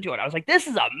listened to it. I was like, "This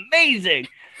is amazing!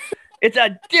 It's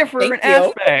a different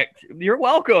aspect." You're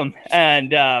welcome.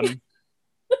 And yeah.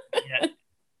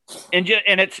 and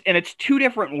it's two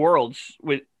different worlds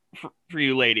for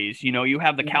you ladies. You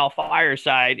have the Cal Fire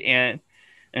side, and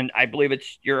I believe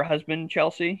it's your husband,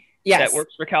 Chelsea. Yes. That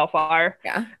works for Cal Fire.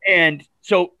 Yeah. And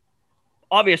so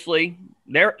obviously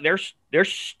they're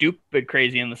stupid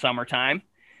crazy in the summertime.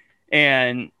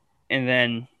 And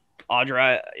then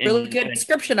Audra. Really good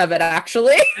description of it,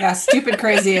 actually. Yeah, stupid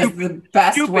crazy is the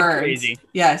best word. Crazy.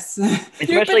 Yes.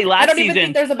 Especially last season. I don't even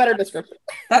think there's a better description.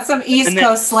 That's some East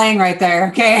Coast slang right there.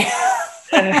 Okay.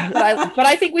 but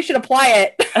I think we should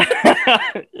apply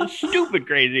it. Stupid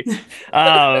crazy.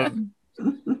 And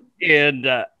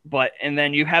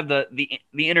then you have the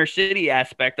inner city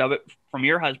aspect of it from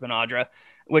your husband, Audra,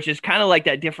 which is kind of like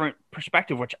that different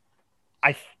perspective, which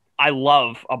I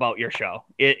love about your show.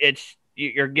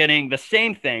 You're getting the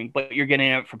same thing, but you're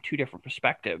getting it from two different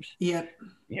perspectives. Yep.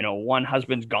 One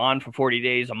husband's gone for 40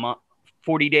 days a month,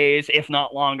 40 days, if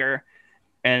not longer.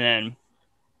 And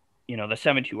then, the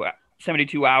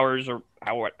 72 hours or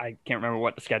I can't remember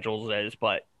what the schedule is,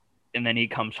 and then he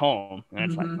comes home and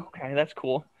it's like, okay, that's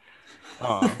cool.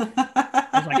 I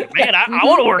was like, man, I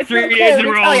want to work 3 days in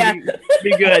a row.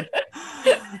 Be good.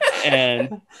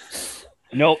 And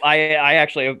nope, I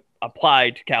actually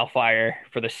applied to Cal Fire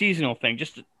for the seasonal thing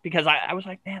just because I was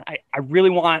like, man, I really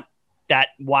want that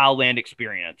wildland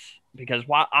experience because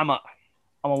I'm a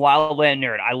wildland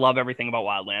nerd. I love everything about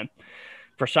wildland.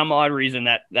 For some odd reason,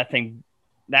 that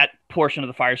portion of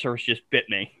the fire service just bit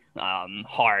me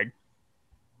hard.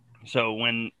 So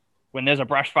when there's a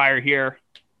brush fire here,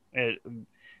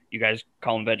 you guys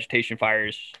call them vegetation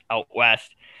fires out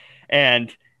west,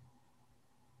 and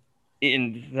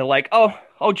they're like, oh,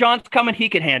 John's coming, he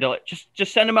can handle it.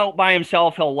 Just send him out by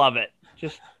himself, he'll love it.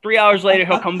 Just 3 hours later,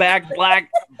 he'll come back black,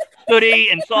 sooty,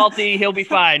 and salty. He'll be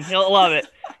fine. He'll love it.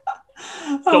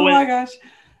 So my gosh.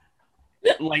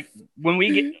 Like when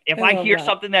if I hear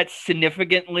something that's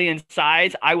significantly in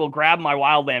size, I will grab my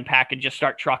wildland pack and just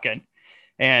start trucking.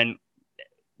 And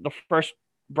the first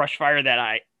brush fire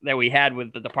that we had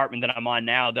with the department that I'm on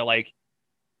now, they're like,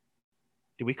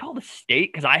 do we call the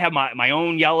state? Because I have my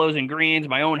own yellows and greens,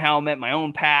 my own helmet, my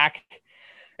own pack.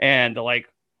 And they're like,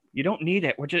 you don't need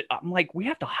it. I'm like, we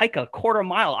have to hike a quarter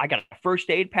mile. I got a first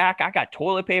aid pack. I got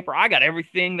toilet paper. I got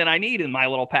everything that I need in my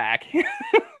little pack.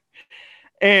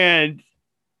 and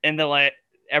they're like,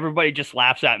 everybody just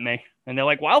laughs at me. And they're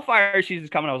like, wildfire season's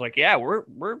coming. I was like, yeah,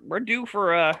 we're due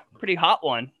for a pretty hot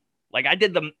one. Like I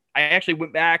actually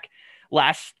went back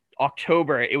last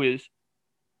October. It was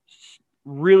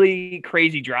really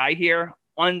crazy dry here,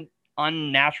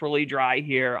 unnaturally dry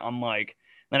here. I'm like,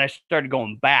 then I started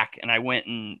going back and I went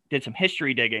and did some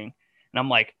history digging and I'm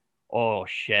like, oh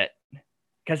shit.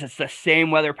 Because it's the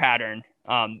same weather pattern.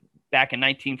 Back in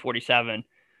 1947,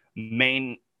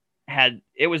 Maine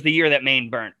it was the year that Maine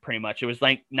burnt pretty much. It was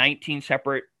like 19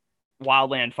 separate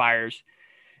wildland fires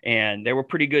and they were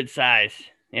pretty good size.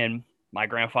 And my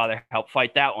grandfather helped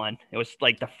fight that one. It was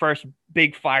like the first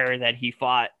big fire that he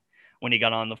fought when he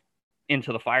got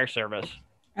into the fire service.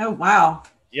 Oh, wow.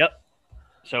 Yep.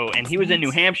 So, and he was in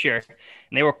New Hampshire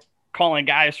and they were calling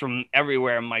guys from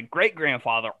everywhere. And my great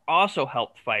grandfather also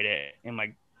helped fight it. And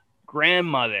my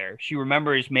grandmother, she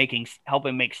remembers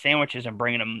helping make sandwiches and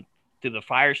bringing them to the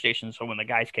fire station. So when the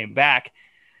guys came back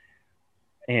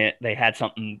and they had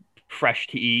something fresh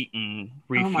to eat and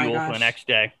refuel for the next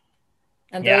day.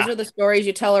 And those are the stories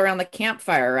you tell around the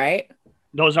campfire, right?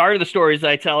 Those are the stories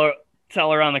that I tell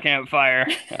around the campfire.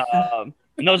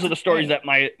 And those are the stories that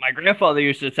my grandfather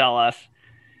used to tell us.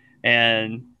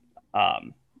 And,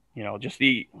 just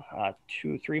 3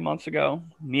 months ago,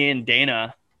 me and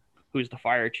Dana, who's the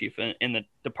fire chief in the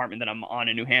department that I'm on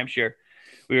in New Hampshire,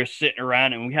 we were sitting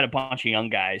around and we had a bunch of young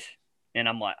guys. And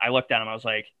I looked at him, I was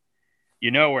like,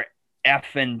 we're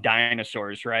effing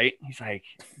dinosaurs, right? He's like,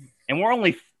 and we're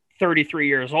only 33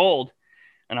 years old.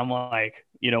 And I'm like,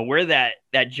 we're that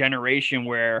generation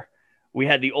where we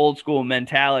had the old school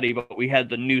mentality, but we had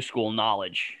the new school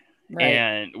knowledge. Right.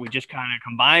 And we just kind of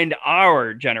combined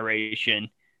our generation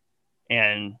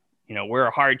and, we're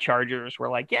hard chargers.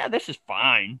 We're like, yeah, this is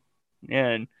fine.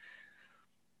 And,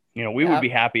 we would be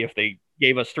happy if they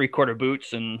gave us 3/4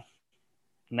 boots and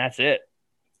that's it.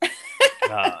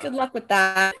 Good luck with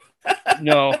that.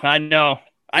 No, I know.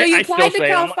 So you applied to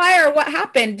Cal Fire. What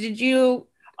happened?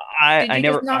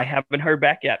 I haven't heard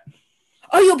back yet.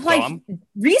 Oh, you applied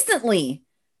recently?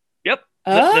 Yep.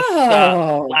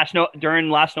 During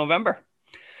last November.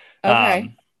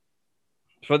 Okay.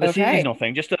 For the seasonal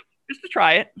thing, just to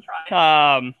try it.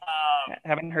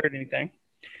 Haven't heard anything.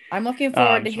 I'm looking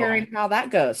forward to hearing how that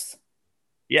goes.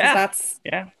 Yeah.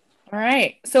 All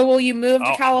right. So will you move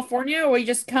to California, or will you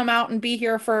just come out and be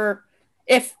here for,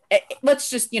 let's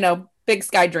just, big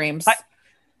sky dreams.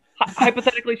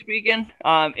 Hypothetically speaking,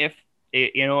 if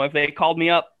they called me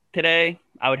up today,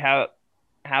 I would have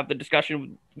the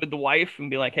discussion with the wife and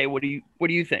be like, hey, what do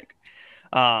you think?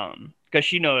 Because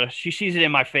she sees it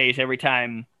in my face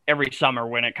every summer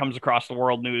when it comes across the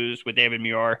world news with David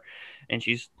Muir, and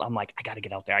I'm like, I got to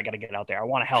get out there. I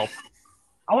want to help.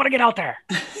 I want to get out there.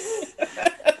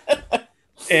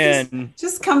 And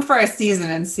just come for a season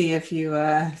and see if you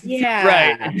right.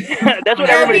 That's what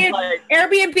everybody's like.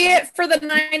 Airbnb it for the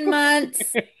 9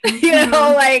 months.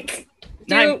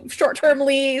 Do short-term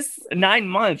lease. 9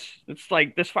 months. It's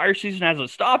like this fire season hasn't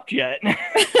stopped yet.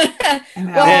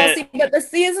 Well, but the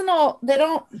seasonal, they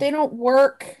don't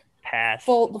work past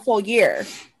the full year.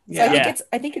 So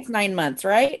I think it's 9 months,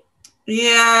 right?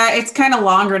 Yeah, it's kind of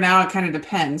longer now. It kind of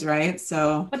depends, right?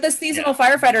 So, but the seasonal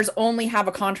firefighters only have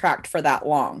a contract for that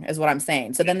long, is what I'm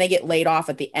saying. So then they get laid off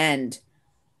at the end.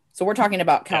 So we're talking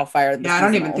about Cal Fire. Yeah, I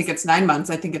don't even think it's 9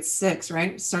 months. I think it's 6,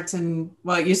 right?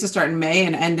 It used to start in May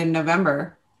and end in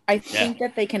November. I think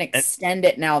that they can extend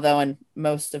it now, though, and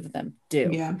most of them do.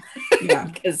 Yeah.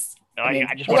 Because I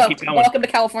just want to keep going. Welcome to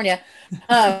California.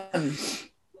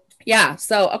 Yeah.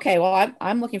 So, okay. Well,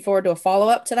 I'm looking forward to a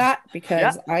follow-up to that,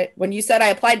 because when you said I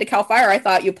applied to Cal Fire, I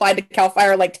thought you applied to Cal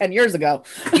Fire like 10 years ago.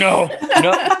 No.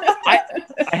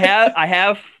 I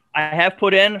have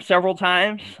put in several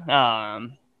times.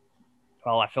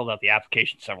 I filled out the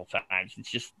application several times. It's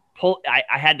just I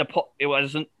had to pull. It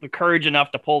wasn't the courage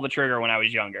enough to pull the trigger when I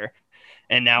was younger.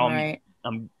 And now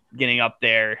I'm getting up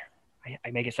there. I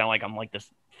make it sound like I'm like this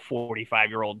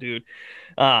 45-year-old dude.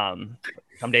 Some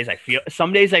days I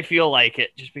feel like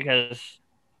it, just because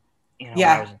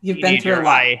you've been through a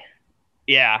lot.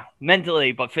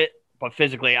 Mentally, but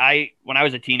physically, when I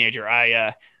was a teenager,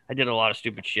 I did a lot of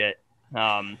stupid shit.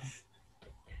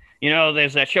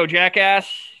 There's that show Jackass.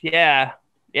 Yeah,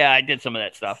 I did some of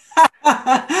that stuff.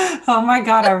 Oh my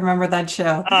God, I remember that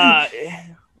show.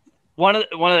 One of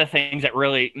the things that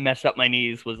really messed up my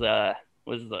knees was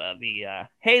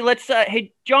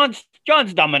hey, John's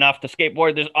dumb enough to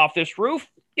skateboard off this roof.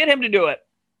 Get him to do it.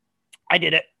 I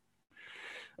did it.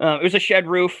 It was a shed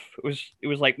roof. It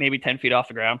was like maybe 10 feet off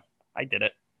the ground. I did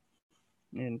it,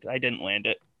 and I didn't land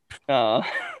it.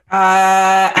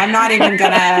 I'm not even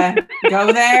gonna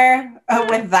go there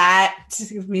with that,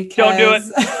 because don't do it.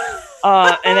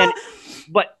 And then,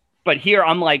 but here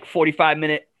I'm like 45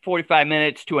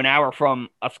 minutes to an hour from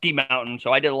a ski mountain.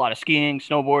 So I did a lot of skiing,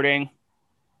 snowboarding,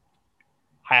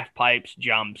 half pipes,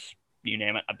 jumps, you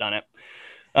name it. I've done it.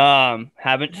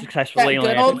 Haven't successfully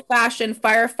landed. Good old-fashioned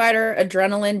firefighter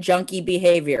adrenaline junkie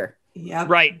behavior. Yeah.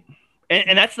 Right.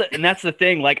 And that's the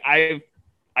thing. Like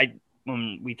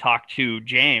when we talked to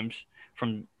James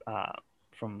from I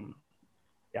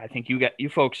think you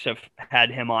folks have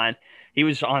had him on. He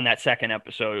was on that second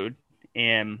episode,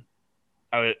 and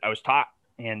I was taught.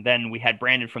 And then we had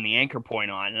Brandon from the Anchor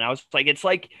Point on, and I was like, it's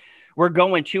like we're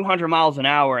going 200 miles an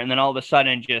hour, and then all of a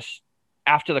sudden, just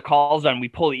after the call's done, we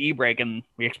pull the e-brake and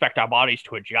we expect our bodies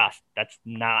to adjust. That's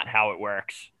not how it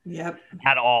works. Yep.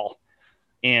 At all.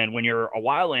 And when you're a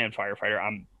wildland firefighter,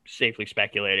 I'm safely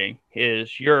speculating,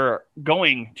 is you're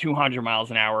going 200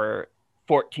 miles an hour,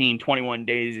 14, 21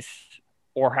 days,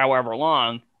 or however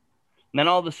long. And then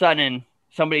all of a sudden,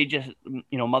 somebody just,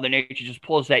 Mother Nature just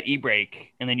pulls that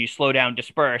e-brake, and then you slow down,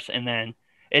 disperse, and then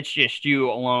it's just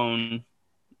you alone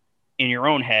in your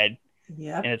own head.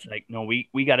 Yeah. And it's like, no,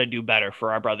 we got to do better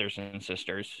for our brothers and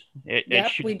sisters.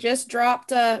 We just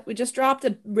dropped a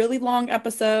really long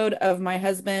episode of my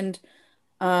husband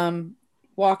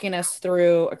walking us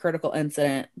through a critical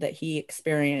incident that he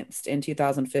experienced in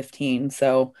 2015.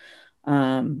 So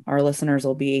our listeners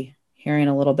will be hearing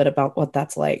a little bit about what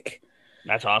that's like.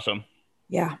 That's awesome.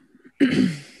 Yeah.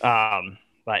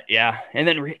 But yeah. And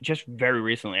then just very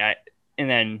recently,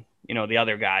 the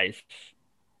other guys,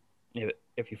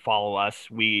 if you follow us,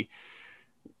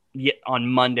 on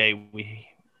Monday,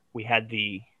 we had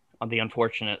the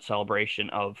unfortunate celebration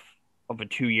of a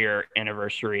 2-year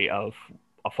anniversary of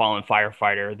a fallen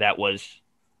firefighter that was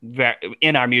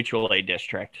in our mutual aid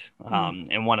district.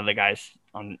 And one of the guys,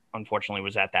 unfortunately,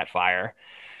 was at that fire.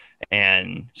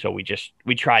 And so we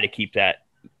try to keep that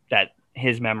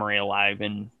his memory alive.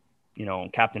 And,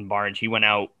 Captain Barnes, he went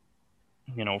out,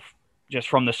 just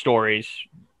from the stories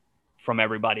from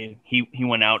everybody, he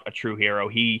went out a true hero.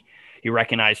 He he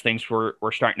recognized things were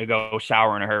starting to go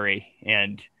sour in a hurry.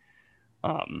 And,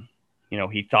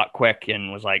 he thought quick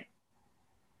and was like,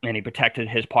 and he protected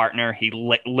his partner. He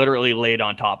literally laid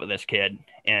on top of this kid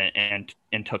and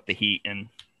took the heat and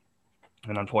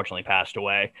unfortunately passed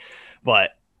away.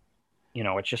 But,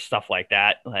 it's just stuff like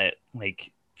that.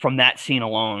 Like from that scene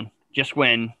alone, just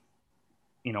when,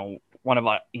 one of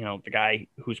the guy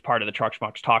who's part of the Truck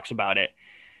Schmucks talks about it,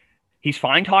 he's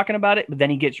fine talking about it, but then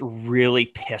he gets really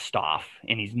pissed off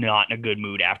and he's not in a good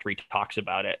mood after he talks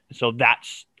about it. So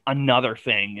that's another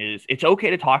thing, is it's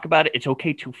okay to talk about it. It's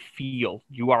okay to feel.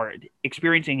 You are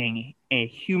experiencing a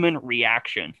human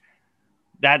reaction.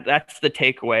 That's the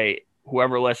takeaway.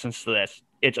 Whoever listens to this,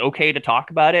 it's okay to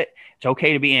talk about it. It's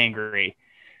okay to be angry.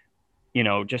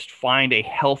 Just find a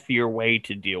healthier way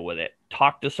to deal with it.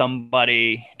 Talk to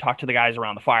somebody, talk to the guys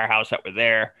around the firehouse that were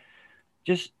there.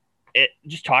 Just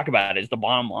talk about it is the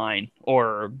bottom line.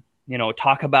 Or,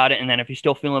 talk about it. And then if you're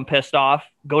still feeling pissed off,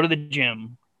 go to the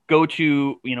gym, go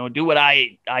to, do what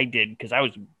I did. Cause I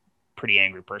was a pretty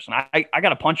angry person. I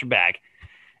got a punching bag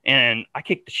and I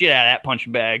kicked the shit out of that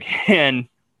punching bag and,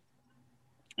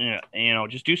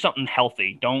 just do something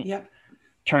healthy. Don't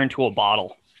turn to a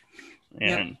bottle.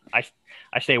 And I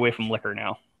stay away from liquor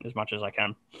now as much as I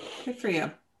can. Good for you.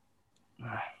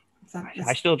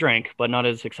 I still drink, but not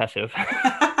as excessive.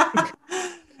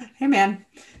 Hey, man.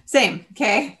 Same.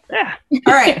 Okay. Yeah.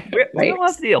 All right. We don't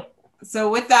have to deal. So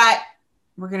with that,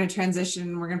 we're going to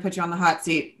transition. We're going to put you on the hot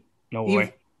seat. No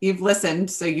way. You've listened,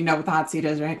 so you know what the hot seat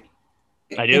is, right?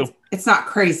 I do. It's not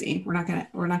crazy. We're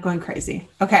not going crazy.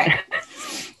 Okay.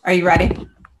 Are you ready?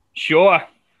 Sure.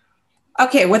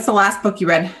 Okay. What's the last book you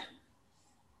read?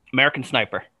 American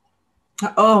Sniper.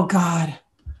 Oh, God.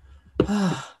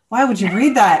 Why would you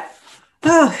read that?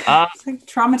 It's like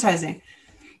traumatizing.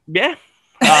 Yeah.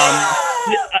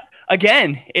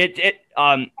 Again,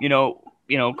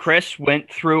 Chris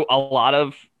went through a lot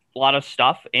of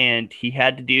stuff, and he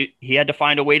had to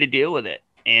find a way to deal with it.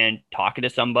 And talking to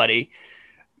somebody,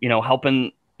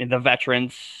 helping the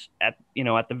veterans at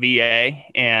the VA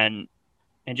and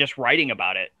just writing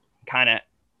about it kind of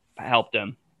helped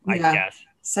him, I guess.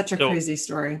 Such a crazy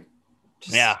story.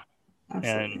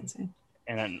 Absolutely insane.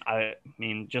 And I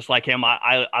mean, just like him,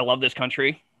 I love this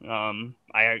country.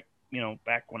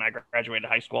 Back when I graduated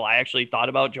high school, I actually thought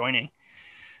about joining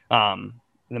the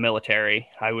military.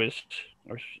 I was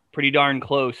pretty darn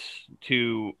close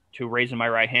to raising my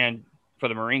right hand for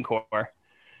the Marine Corps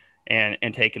and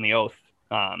taking the oath.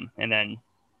 And then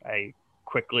I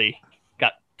quickly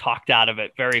got talked out of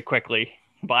it very quickly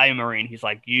by a Marine. He's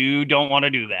like, "You don't want to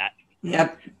do that.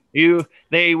 Yep.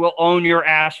 They will own your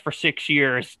ass for 6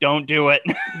 years. Don't do it."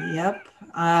 Yep.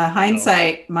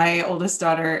 Hindsight, my oldest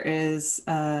daughter is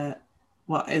out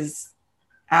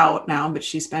now, but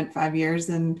she spent 5 years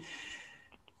in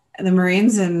the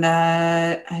Marines, and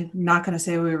I'm not going to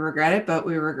say we regret it, but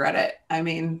we regret it. I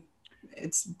mean,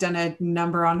 it's done a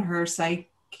number on her psyche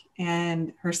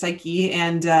and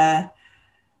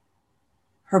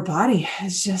her body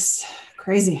is just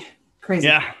crazy.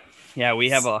 Yeah. We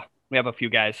have a few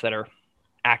guys that are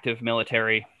active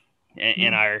military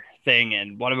in our thing,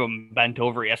 and one of them bent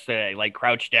over yesterday, like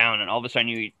crouched down, and all of a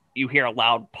sudden you hear a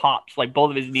loud pops, like both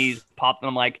of his knees popped, and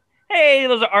I'm like, "Hey,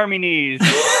 those are Army knees."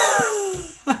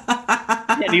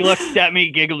 And he looked at me,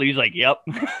 giggled. He's like, "Yep."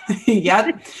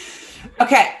 Yep.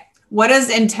 Okay. What does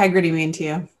integrity mean to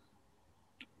you?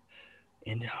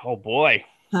 And oh boy,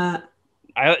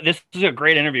 this is a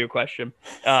great interview question.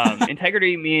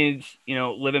 Integrity means,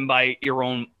 living by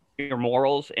your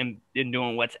morals and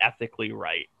doing what's ethically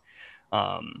right.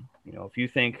 If you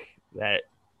think that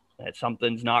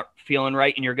something's not feeling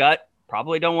right in your gut,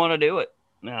 probably don't want to do it.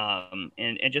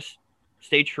 And just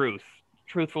stay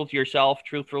truthful to yourself,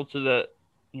 truthful to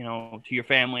to your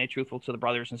family, truthful to the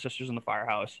brothers and sisters in the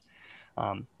firehouse.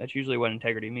 That's usually what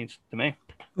integrity means to me.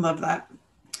 Love that.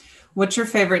 What's your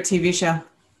favorite TV show?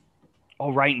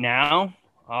 Oh, right now?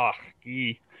 Oh,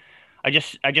 gee. I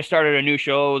just started a new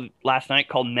show last night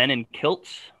called Men in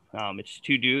Kilts. It's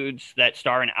two dudes that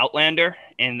star in Outlander,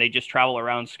 and they just travel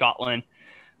around Scotland.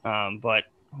 But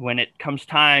when it comes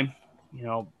time,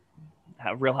 Real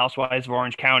Housewives of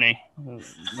Orange County,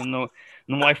 when the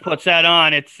wife puts that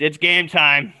on, it's game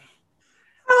time.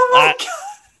 Oh my God.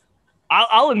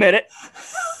 I'll admit it.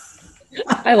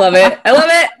 I love it.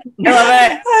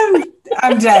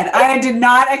 I'm dead. I did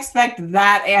not expect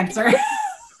that answer.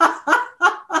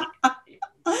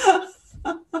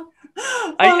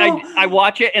 I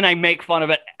watch it and I make fun of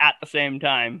it at the same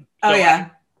time. So,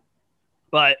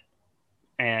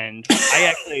 and I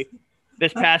actually,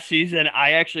 this past season,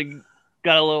 I actually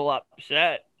got a little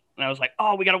upset and I was like,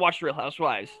 "Oh, we got to watch The Real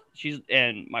Housewives."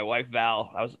 And my wife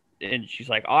Val, and she's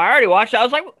like, "Oh, I already watched it." I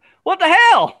was like, "What the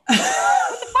hell?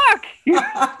 What the fuck?" You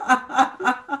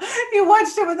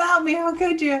watched it without me. How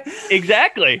could you?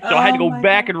 Exactly. So I had to go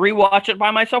back and rewatch it by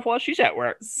myself while she's at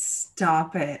work.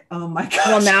 Stop it. Oh my gosh.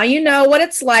 Well, now you know what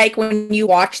it's like when you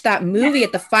watch that movie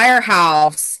at the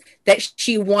firehouse that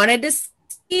she wanted to see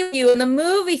you in the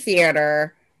movie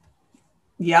theater.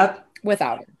 Yep.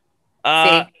 Without it.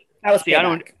 That was I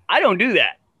don't do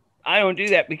that. I don't do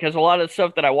that because a lot of the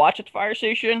stuff that I watch at the fire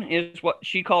station is what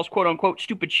she calls "quote unquote"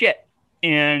 stupid shit,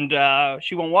 and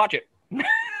she won't watch it.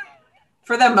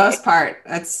 For the most part,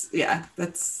 that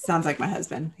sounds like my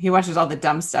husband. He watches all the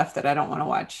dumb stuff that I don't want to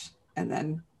watch, and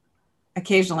then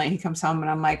occasionally he comes home and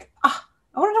I'm like, I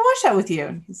wanted to watch that with you.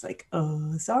 And he's like,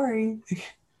 "Oh, sorry."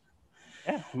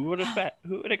 Yeah, who would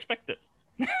expect it?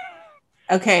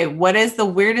 Okay, what is the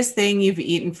weirdest thing you've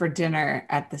eaten for dinner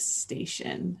at the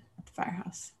station, at the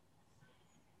firehouse?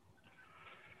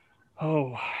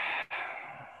 Oh,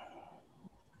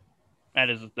 that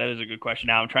is a good question.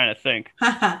 Now I'm trying to think.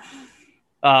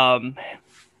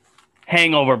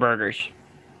 Hangover burgers.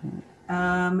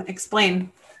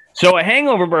 Explain. So a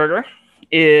hangover burger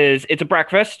it's a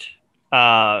breakfast.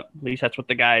 At least that's what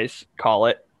the guys call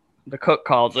it. The cook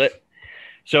calls it.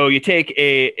 So you take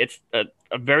it's a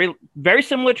very, very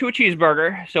similar to a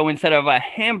cheeseburger. So instead of a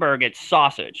hamburger, it's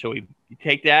sausage. So you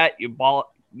take that, you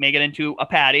make it into a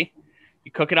patty.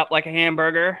 You cook it up like a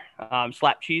hamburger,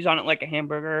 slap cheese on it like a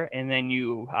hamburger, and then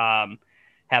you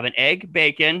have an egg,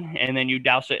 bacon, and then you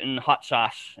douse it in hot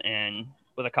sauce and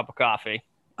with a cup of coffee.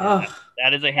 Oh,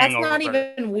 that is a hangover. That's not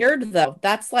even weird though.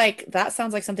 That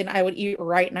sounds like something I would eat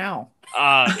right now.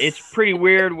 It's pretty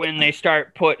weird when they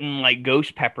start putting like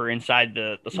ghost pepper inside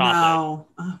the sausage. No.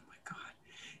 Oh my God.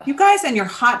 You guys and your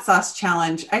hot sauce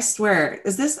challenge. I swear,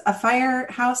 is this a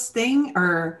firehouse thing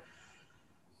or?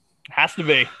 Has to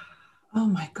be. Oh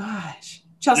my gosh.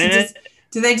 Chelsea,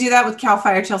 do they do that with Cal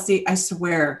Fire, Chelsea? I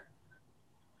swear.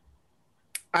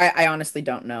 I honestly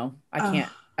don't know. I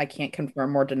can't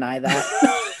confirm or deny that.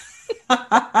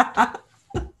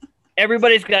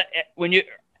 Everybody's got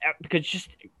because just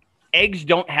eggs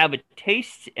don't have a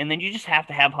taste, and then you just have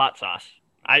to have hot sauce.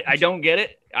 I don't get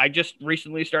it. I just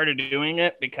recently started doing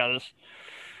it because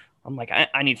I'm like,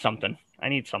 I need something. I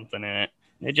need something in it.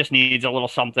 It just needs a little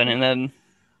something. And then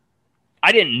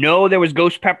I didn't know there was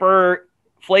ghost pepper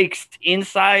flakes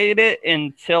inside it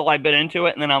until I bit into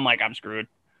it. And then I'm like, I'm screwed.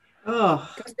 Oh,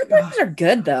 ghost peppers are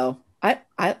good though. I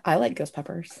like ghost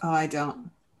peppers. Oh, I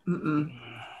don't. I'm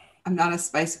not a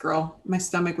spice girl. My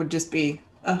stomach would just be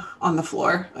on the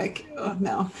floor. Like, oh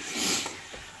no.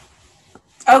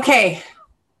 Okay.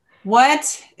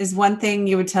 What is one thing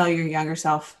you would tell your younger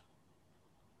self?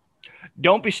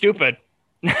 Don't be stupid.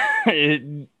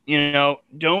 Don't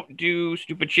do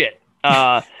stupid shit.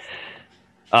 The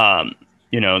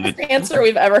answer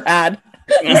we've ever had.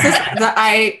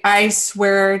 I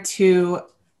swear to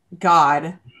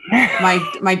God,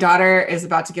 my daughter is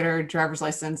about to get her driver's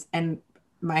license, and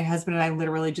my husband and I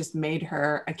literally just made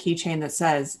her a keychain that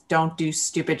says, "Don't do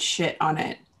stupid shit" on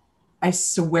it. I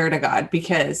swear to God,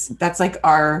 because that's like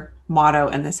our motto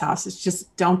in this house. It's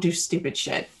just don't do stupid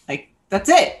shit. Like, that's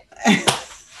it.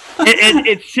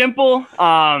 It's simple.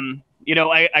 Don't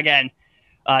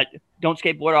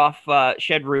skateboard off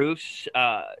shed roofs.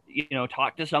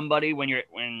 Talk to somebody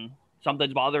when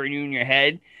something's bothering you in your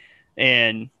head.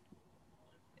 And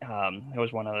there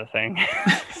was one other thing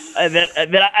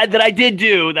that I did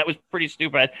do that was pretty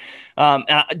stupid.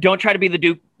 Don't try to be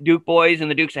the Duke boys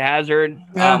and the Dukes of Hazzard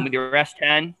with your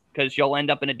S10 because you'll end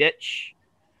up in a ditch.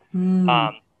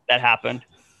 That happened.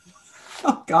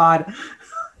 Oh God.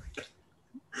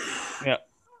 Yeah.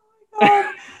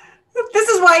 Oh, this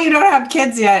is why you don't have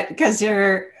kids yet, because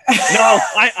you're. No,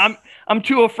 I'm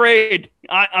too afraid.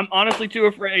 I'm honestly too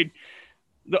afraid.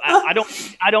 I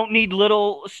don't need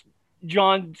little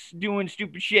John's doing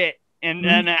stupid shit and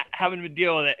then having to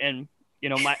deal with it. And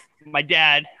my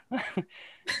dad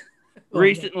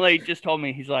recently just told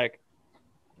me, he's like,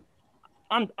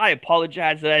 I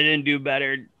apologize that I didn't do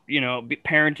better,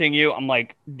 parenting you. I'm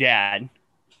like, Dad,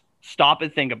 stop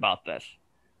and think about this.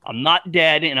 I'm not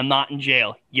dead and I'm not in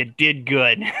jail. You did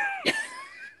good.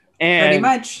 And pretty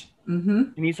much.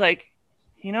 Mm-hmm. And he's like,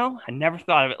 I never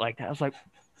thought of it like that. I was like,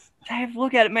 Dad,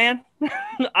 look at it, man.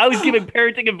 I was giving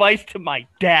parenting advice to my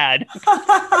dad.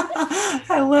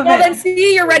 I love it. Well, then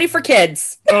see, you're ready for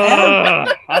kids. I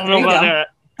don't know about that.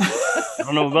 I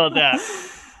don't know about that.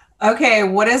 Okay,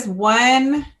 what is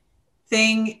one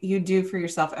thing you do for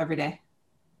yourself every day?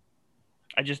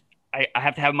 I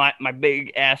have to have my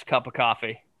big ass cup of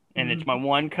coffee. And it's my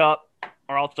one cup,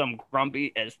 or else I'm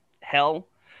grumpy as hell.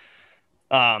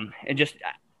 And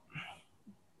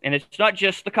it's not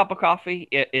just the cup of coffee.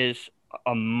 It is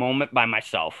a moment by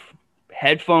myself,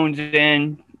 headphones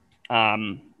in.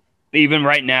 Even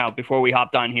right now, before we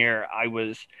hopped on here, I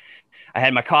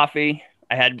had my coffee,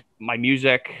 I had my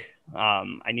music.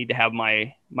 I need to have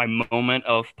my moment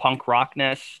of punk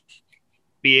rockness,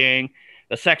 being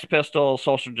the Sex Pistols,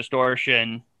 Social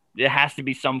Distortion. It has to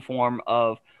be some form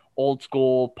of old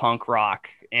school punk rock,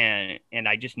 and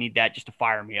I just need that just to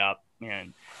fire me up.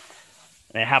 And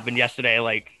it happened yesterday,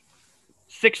 like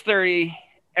 6:30.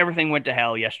 Everything went to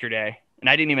hell yesterday, and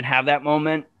I didn't even have that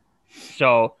moment.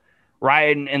 So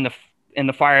riding in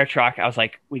the fire truck, I was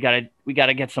like, we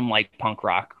gotta get some like punk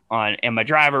rock on. And my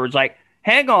driver was like,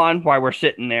 hang on. While we're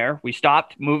sitting there, we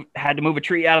stopped, had to move a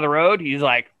tree out of the road. He's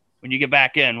like, when you get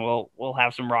back in, we'll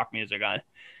have some rock music on.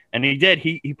 And he did.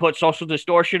 He put Social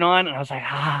Distortion on, and I was like,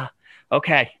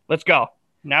 okay, let's go.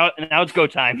 Now it's go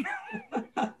time.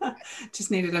 Just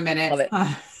needed a minute. Love it.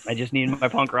 I just need my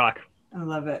punk rock. I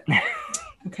love it.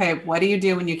 Okay, what do you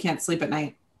do when you can't sleep at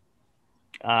night?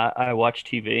 I watch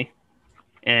TV,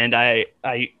 and I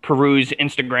peruse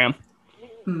Instagram.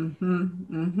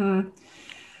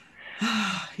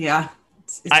 Yeah.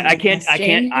 I can't.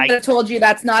 I could have told you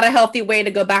that's not a healthy way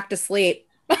to go back to sleep.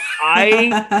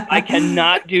 I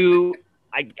cannot do.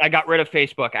 I got rid of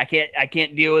Facebook. I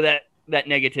can't deal with that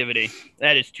negativity.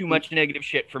 That is too much negative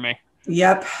shit for me.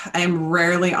 Yep. I'm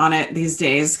rarely on it these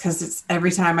days because it's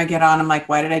every time I get on, I'm like,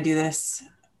 why did I do this?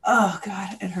 Oh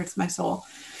God, it hurts my soul.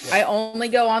 I only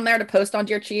go on there to post on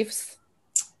Dear Chiefs,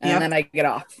 and then I get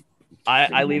off.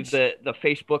 I leave the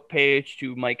Facebook page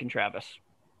to Mike and Travis.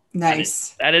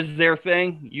 Nice. That is their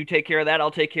thing. You take care of that.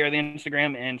 I'll take care of the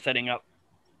Instagram and setting up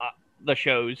the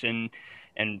shows and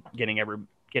getting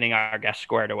our guests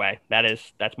squared away.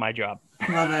 That's my job.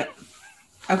 Love it.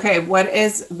 Okay, what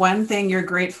is one thing you're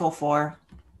grateful for?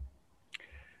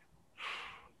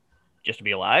 Just to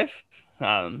be alive.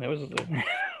 It was,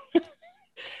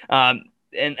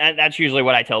 and that's usually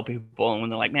what I tell people. And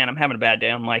when they're like, "Man, I'm having a bad day,"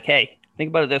 I'm like, "Hey, think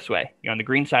about it this way: you're on the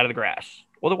green side of the grass,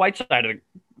 or the white side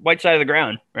of the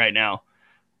ground right now.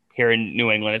 Here in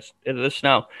New England, it's the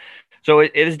snow, so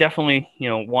it is definitely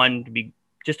one to be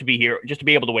here, just to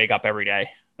be able to wake up every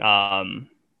day, and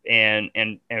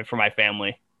for my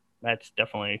family, that's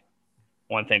definitely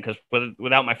one thing. Because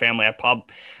without my family,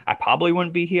 I probably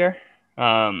wouldn't be here.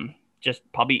 Just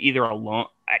probably either alone.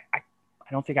 I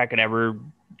don't think I could ever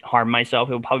harm myself.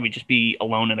 It would probably just be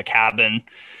alone in a cabin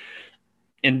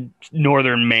in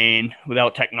northern Maine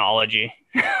without technology.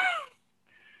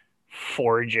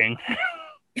 Foraging.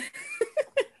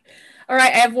 All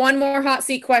right, I have one more hot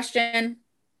seat question.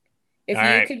 If All you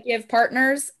right. could give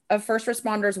partners of first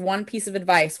responders one piece of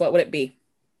advice, what would it be?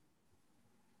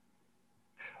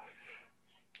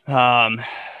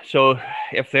 So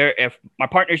if my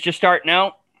partner's just starting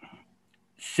out,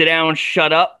 sit down,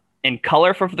 shut up, and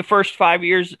color for the first 5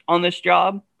 years on this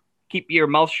job. Keep your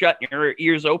mouth shut and your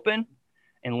ears open,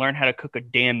 and learn how to cook a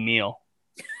damn meal.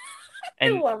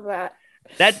 And I love that.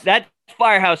 That's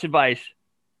firehouse advice.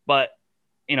 But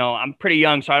I'm pretty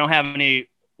young, so I don't have any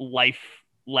life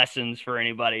lessons for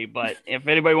anybody. But if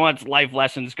anybody wants life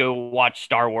lessons, go watch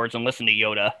Star Wars and listen to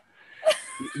Yoda.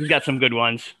 He's got some good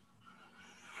ones.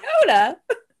 Yoda.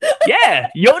 Yeah,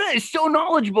 Yoda is so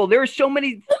knowledgeable. There are so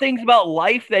many things about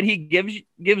life that he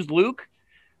gives Luke.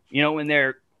 When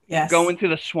they're going through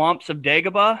the swamps of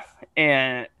Dagobah,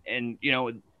 and I'm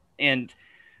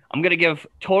gonna give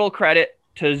total credit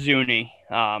to Zuni,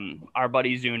 our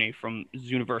buddy Zuni from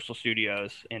Universal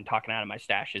Studios, and Talking Out of My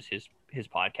Stash is his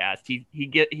podcast.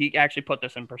 He actually put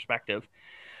this in perspective.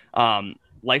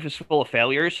 Life is full of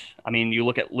failures. I mean, you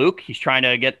look at Luke; he's trying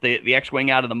to get the X-wing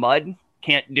out of the mud.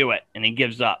 Can't do it, and he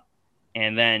gives up.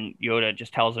 And then Yoda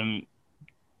just tells him,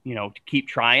 to keep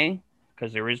trying,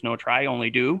 because there is no try,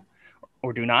 only do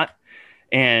or do not.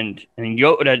 And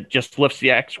Yoda just lifts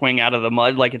the X-wing out of the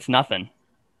mud like it's nothing.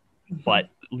 Mm-hmm. But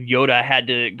Yoda had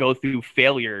to go through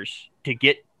failures to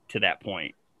get to that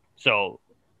point. So,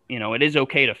 it is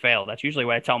okay to fail. That's usually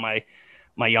what I tell my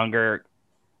younger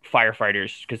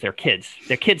firefighters, because they're kids.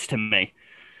 They're kids to me.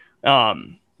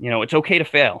 It's okay to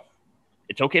fail.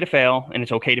 It's okay to fail, and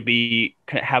it's okay to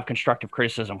have constructive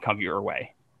criticism come your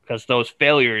way, because those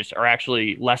failures are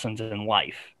actually lessons in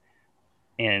life.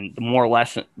 And the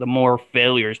more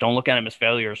failures, don't look at them as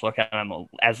failures, look at them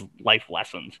as life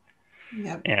lessons.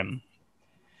 Yep. And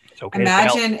it's okay.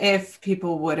 Imagine if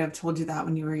people would have told you that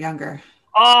when you were younger.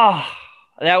 Oh,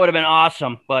 that would have been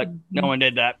awesome, but no one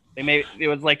did that. It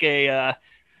was like a,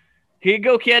 here you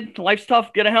go, kid. Life's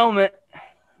tough. Get a helmet.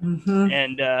 Mm-hmm.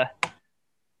 And,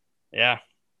 yeah,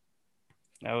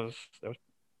 that was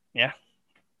yeah.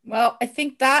 Well, I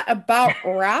think that about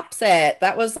wraps it.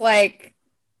 That was like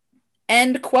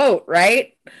end quote,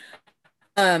 right?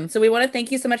 So we want to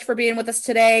thank you so much for being with us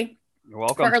today. You're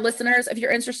welcome. For our listeners, if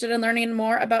you're interested in learning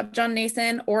more about John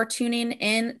Nason or tuning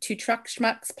in to Truck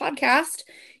Schmucks podcast,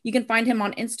 you can find him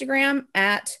on Instagram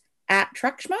at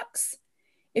Truck Schmucks.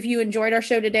 If you enjoyed our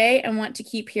show today and want to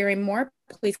keep hearing more,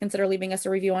 please consider leaving us a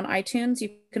review on iTunes. You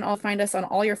can all find us on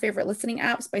all your favorite listening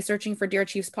apps by searching for Dear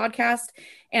Chiefs Podcast,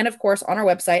 and of course on our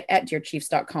website at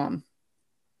dearchiefs.com.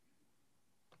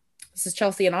 This is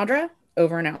Chelsea and Audra,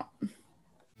 over and out.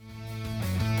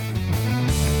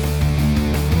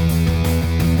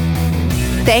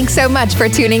 Thanks so much for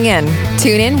tuning in.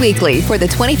 Tune in weekly for the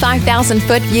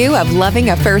 25,000-foot view of loving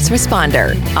a first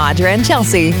responder. Audra and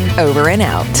Chelsea, over and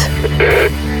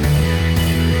out.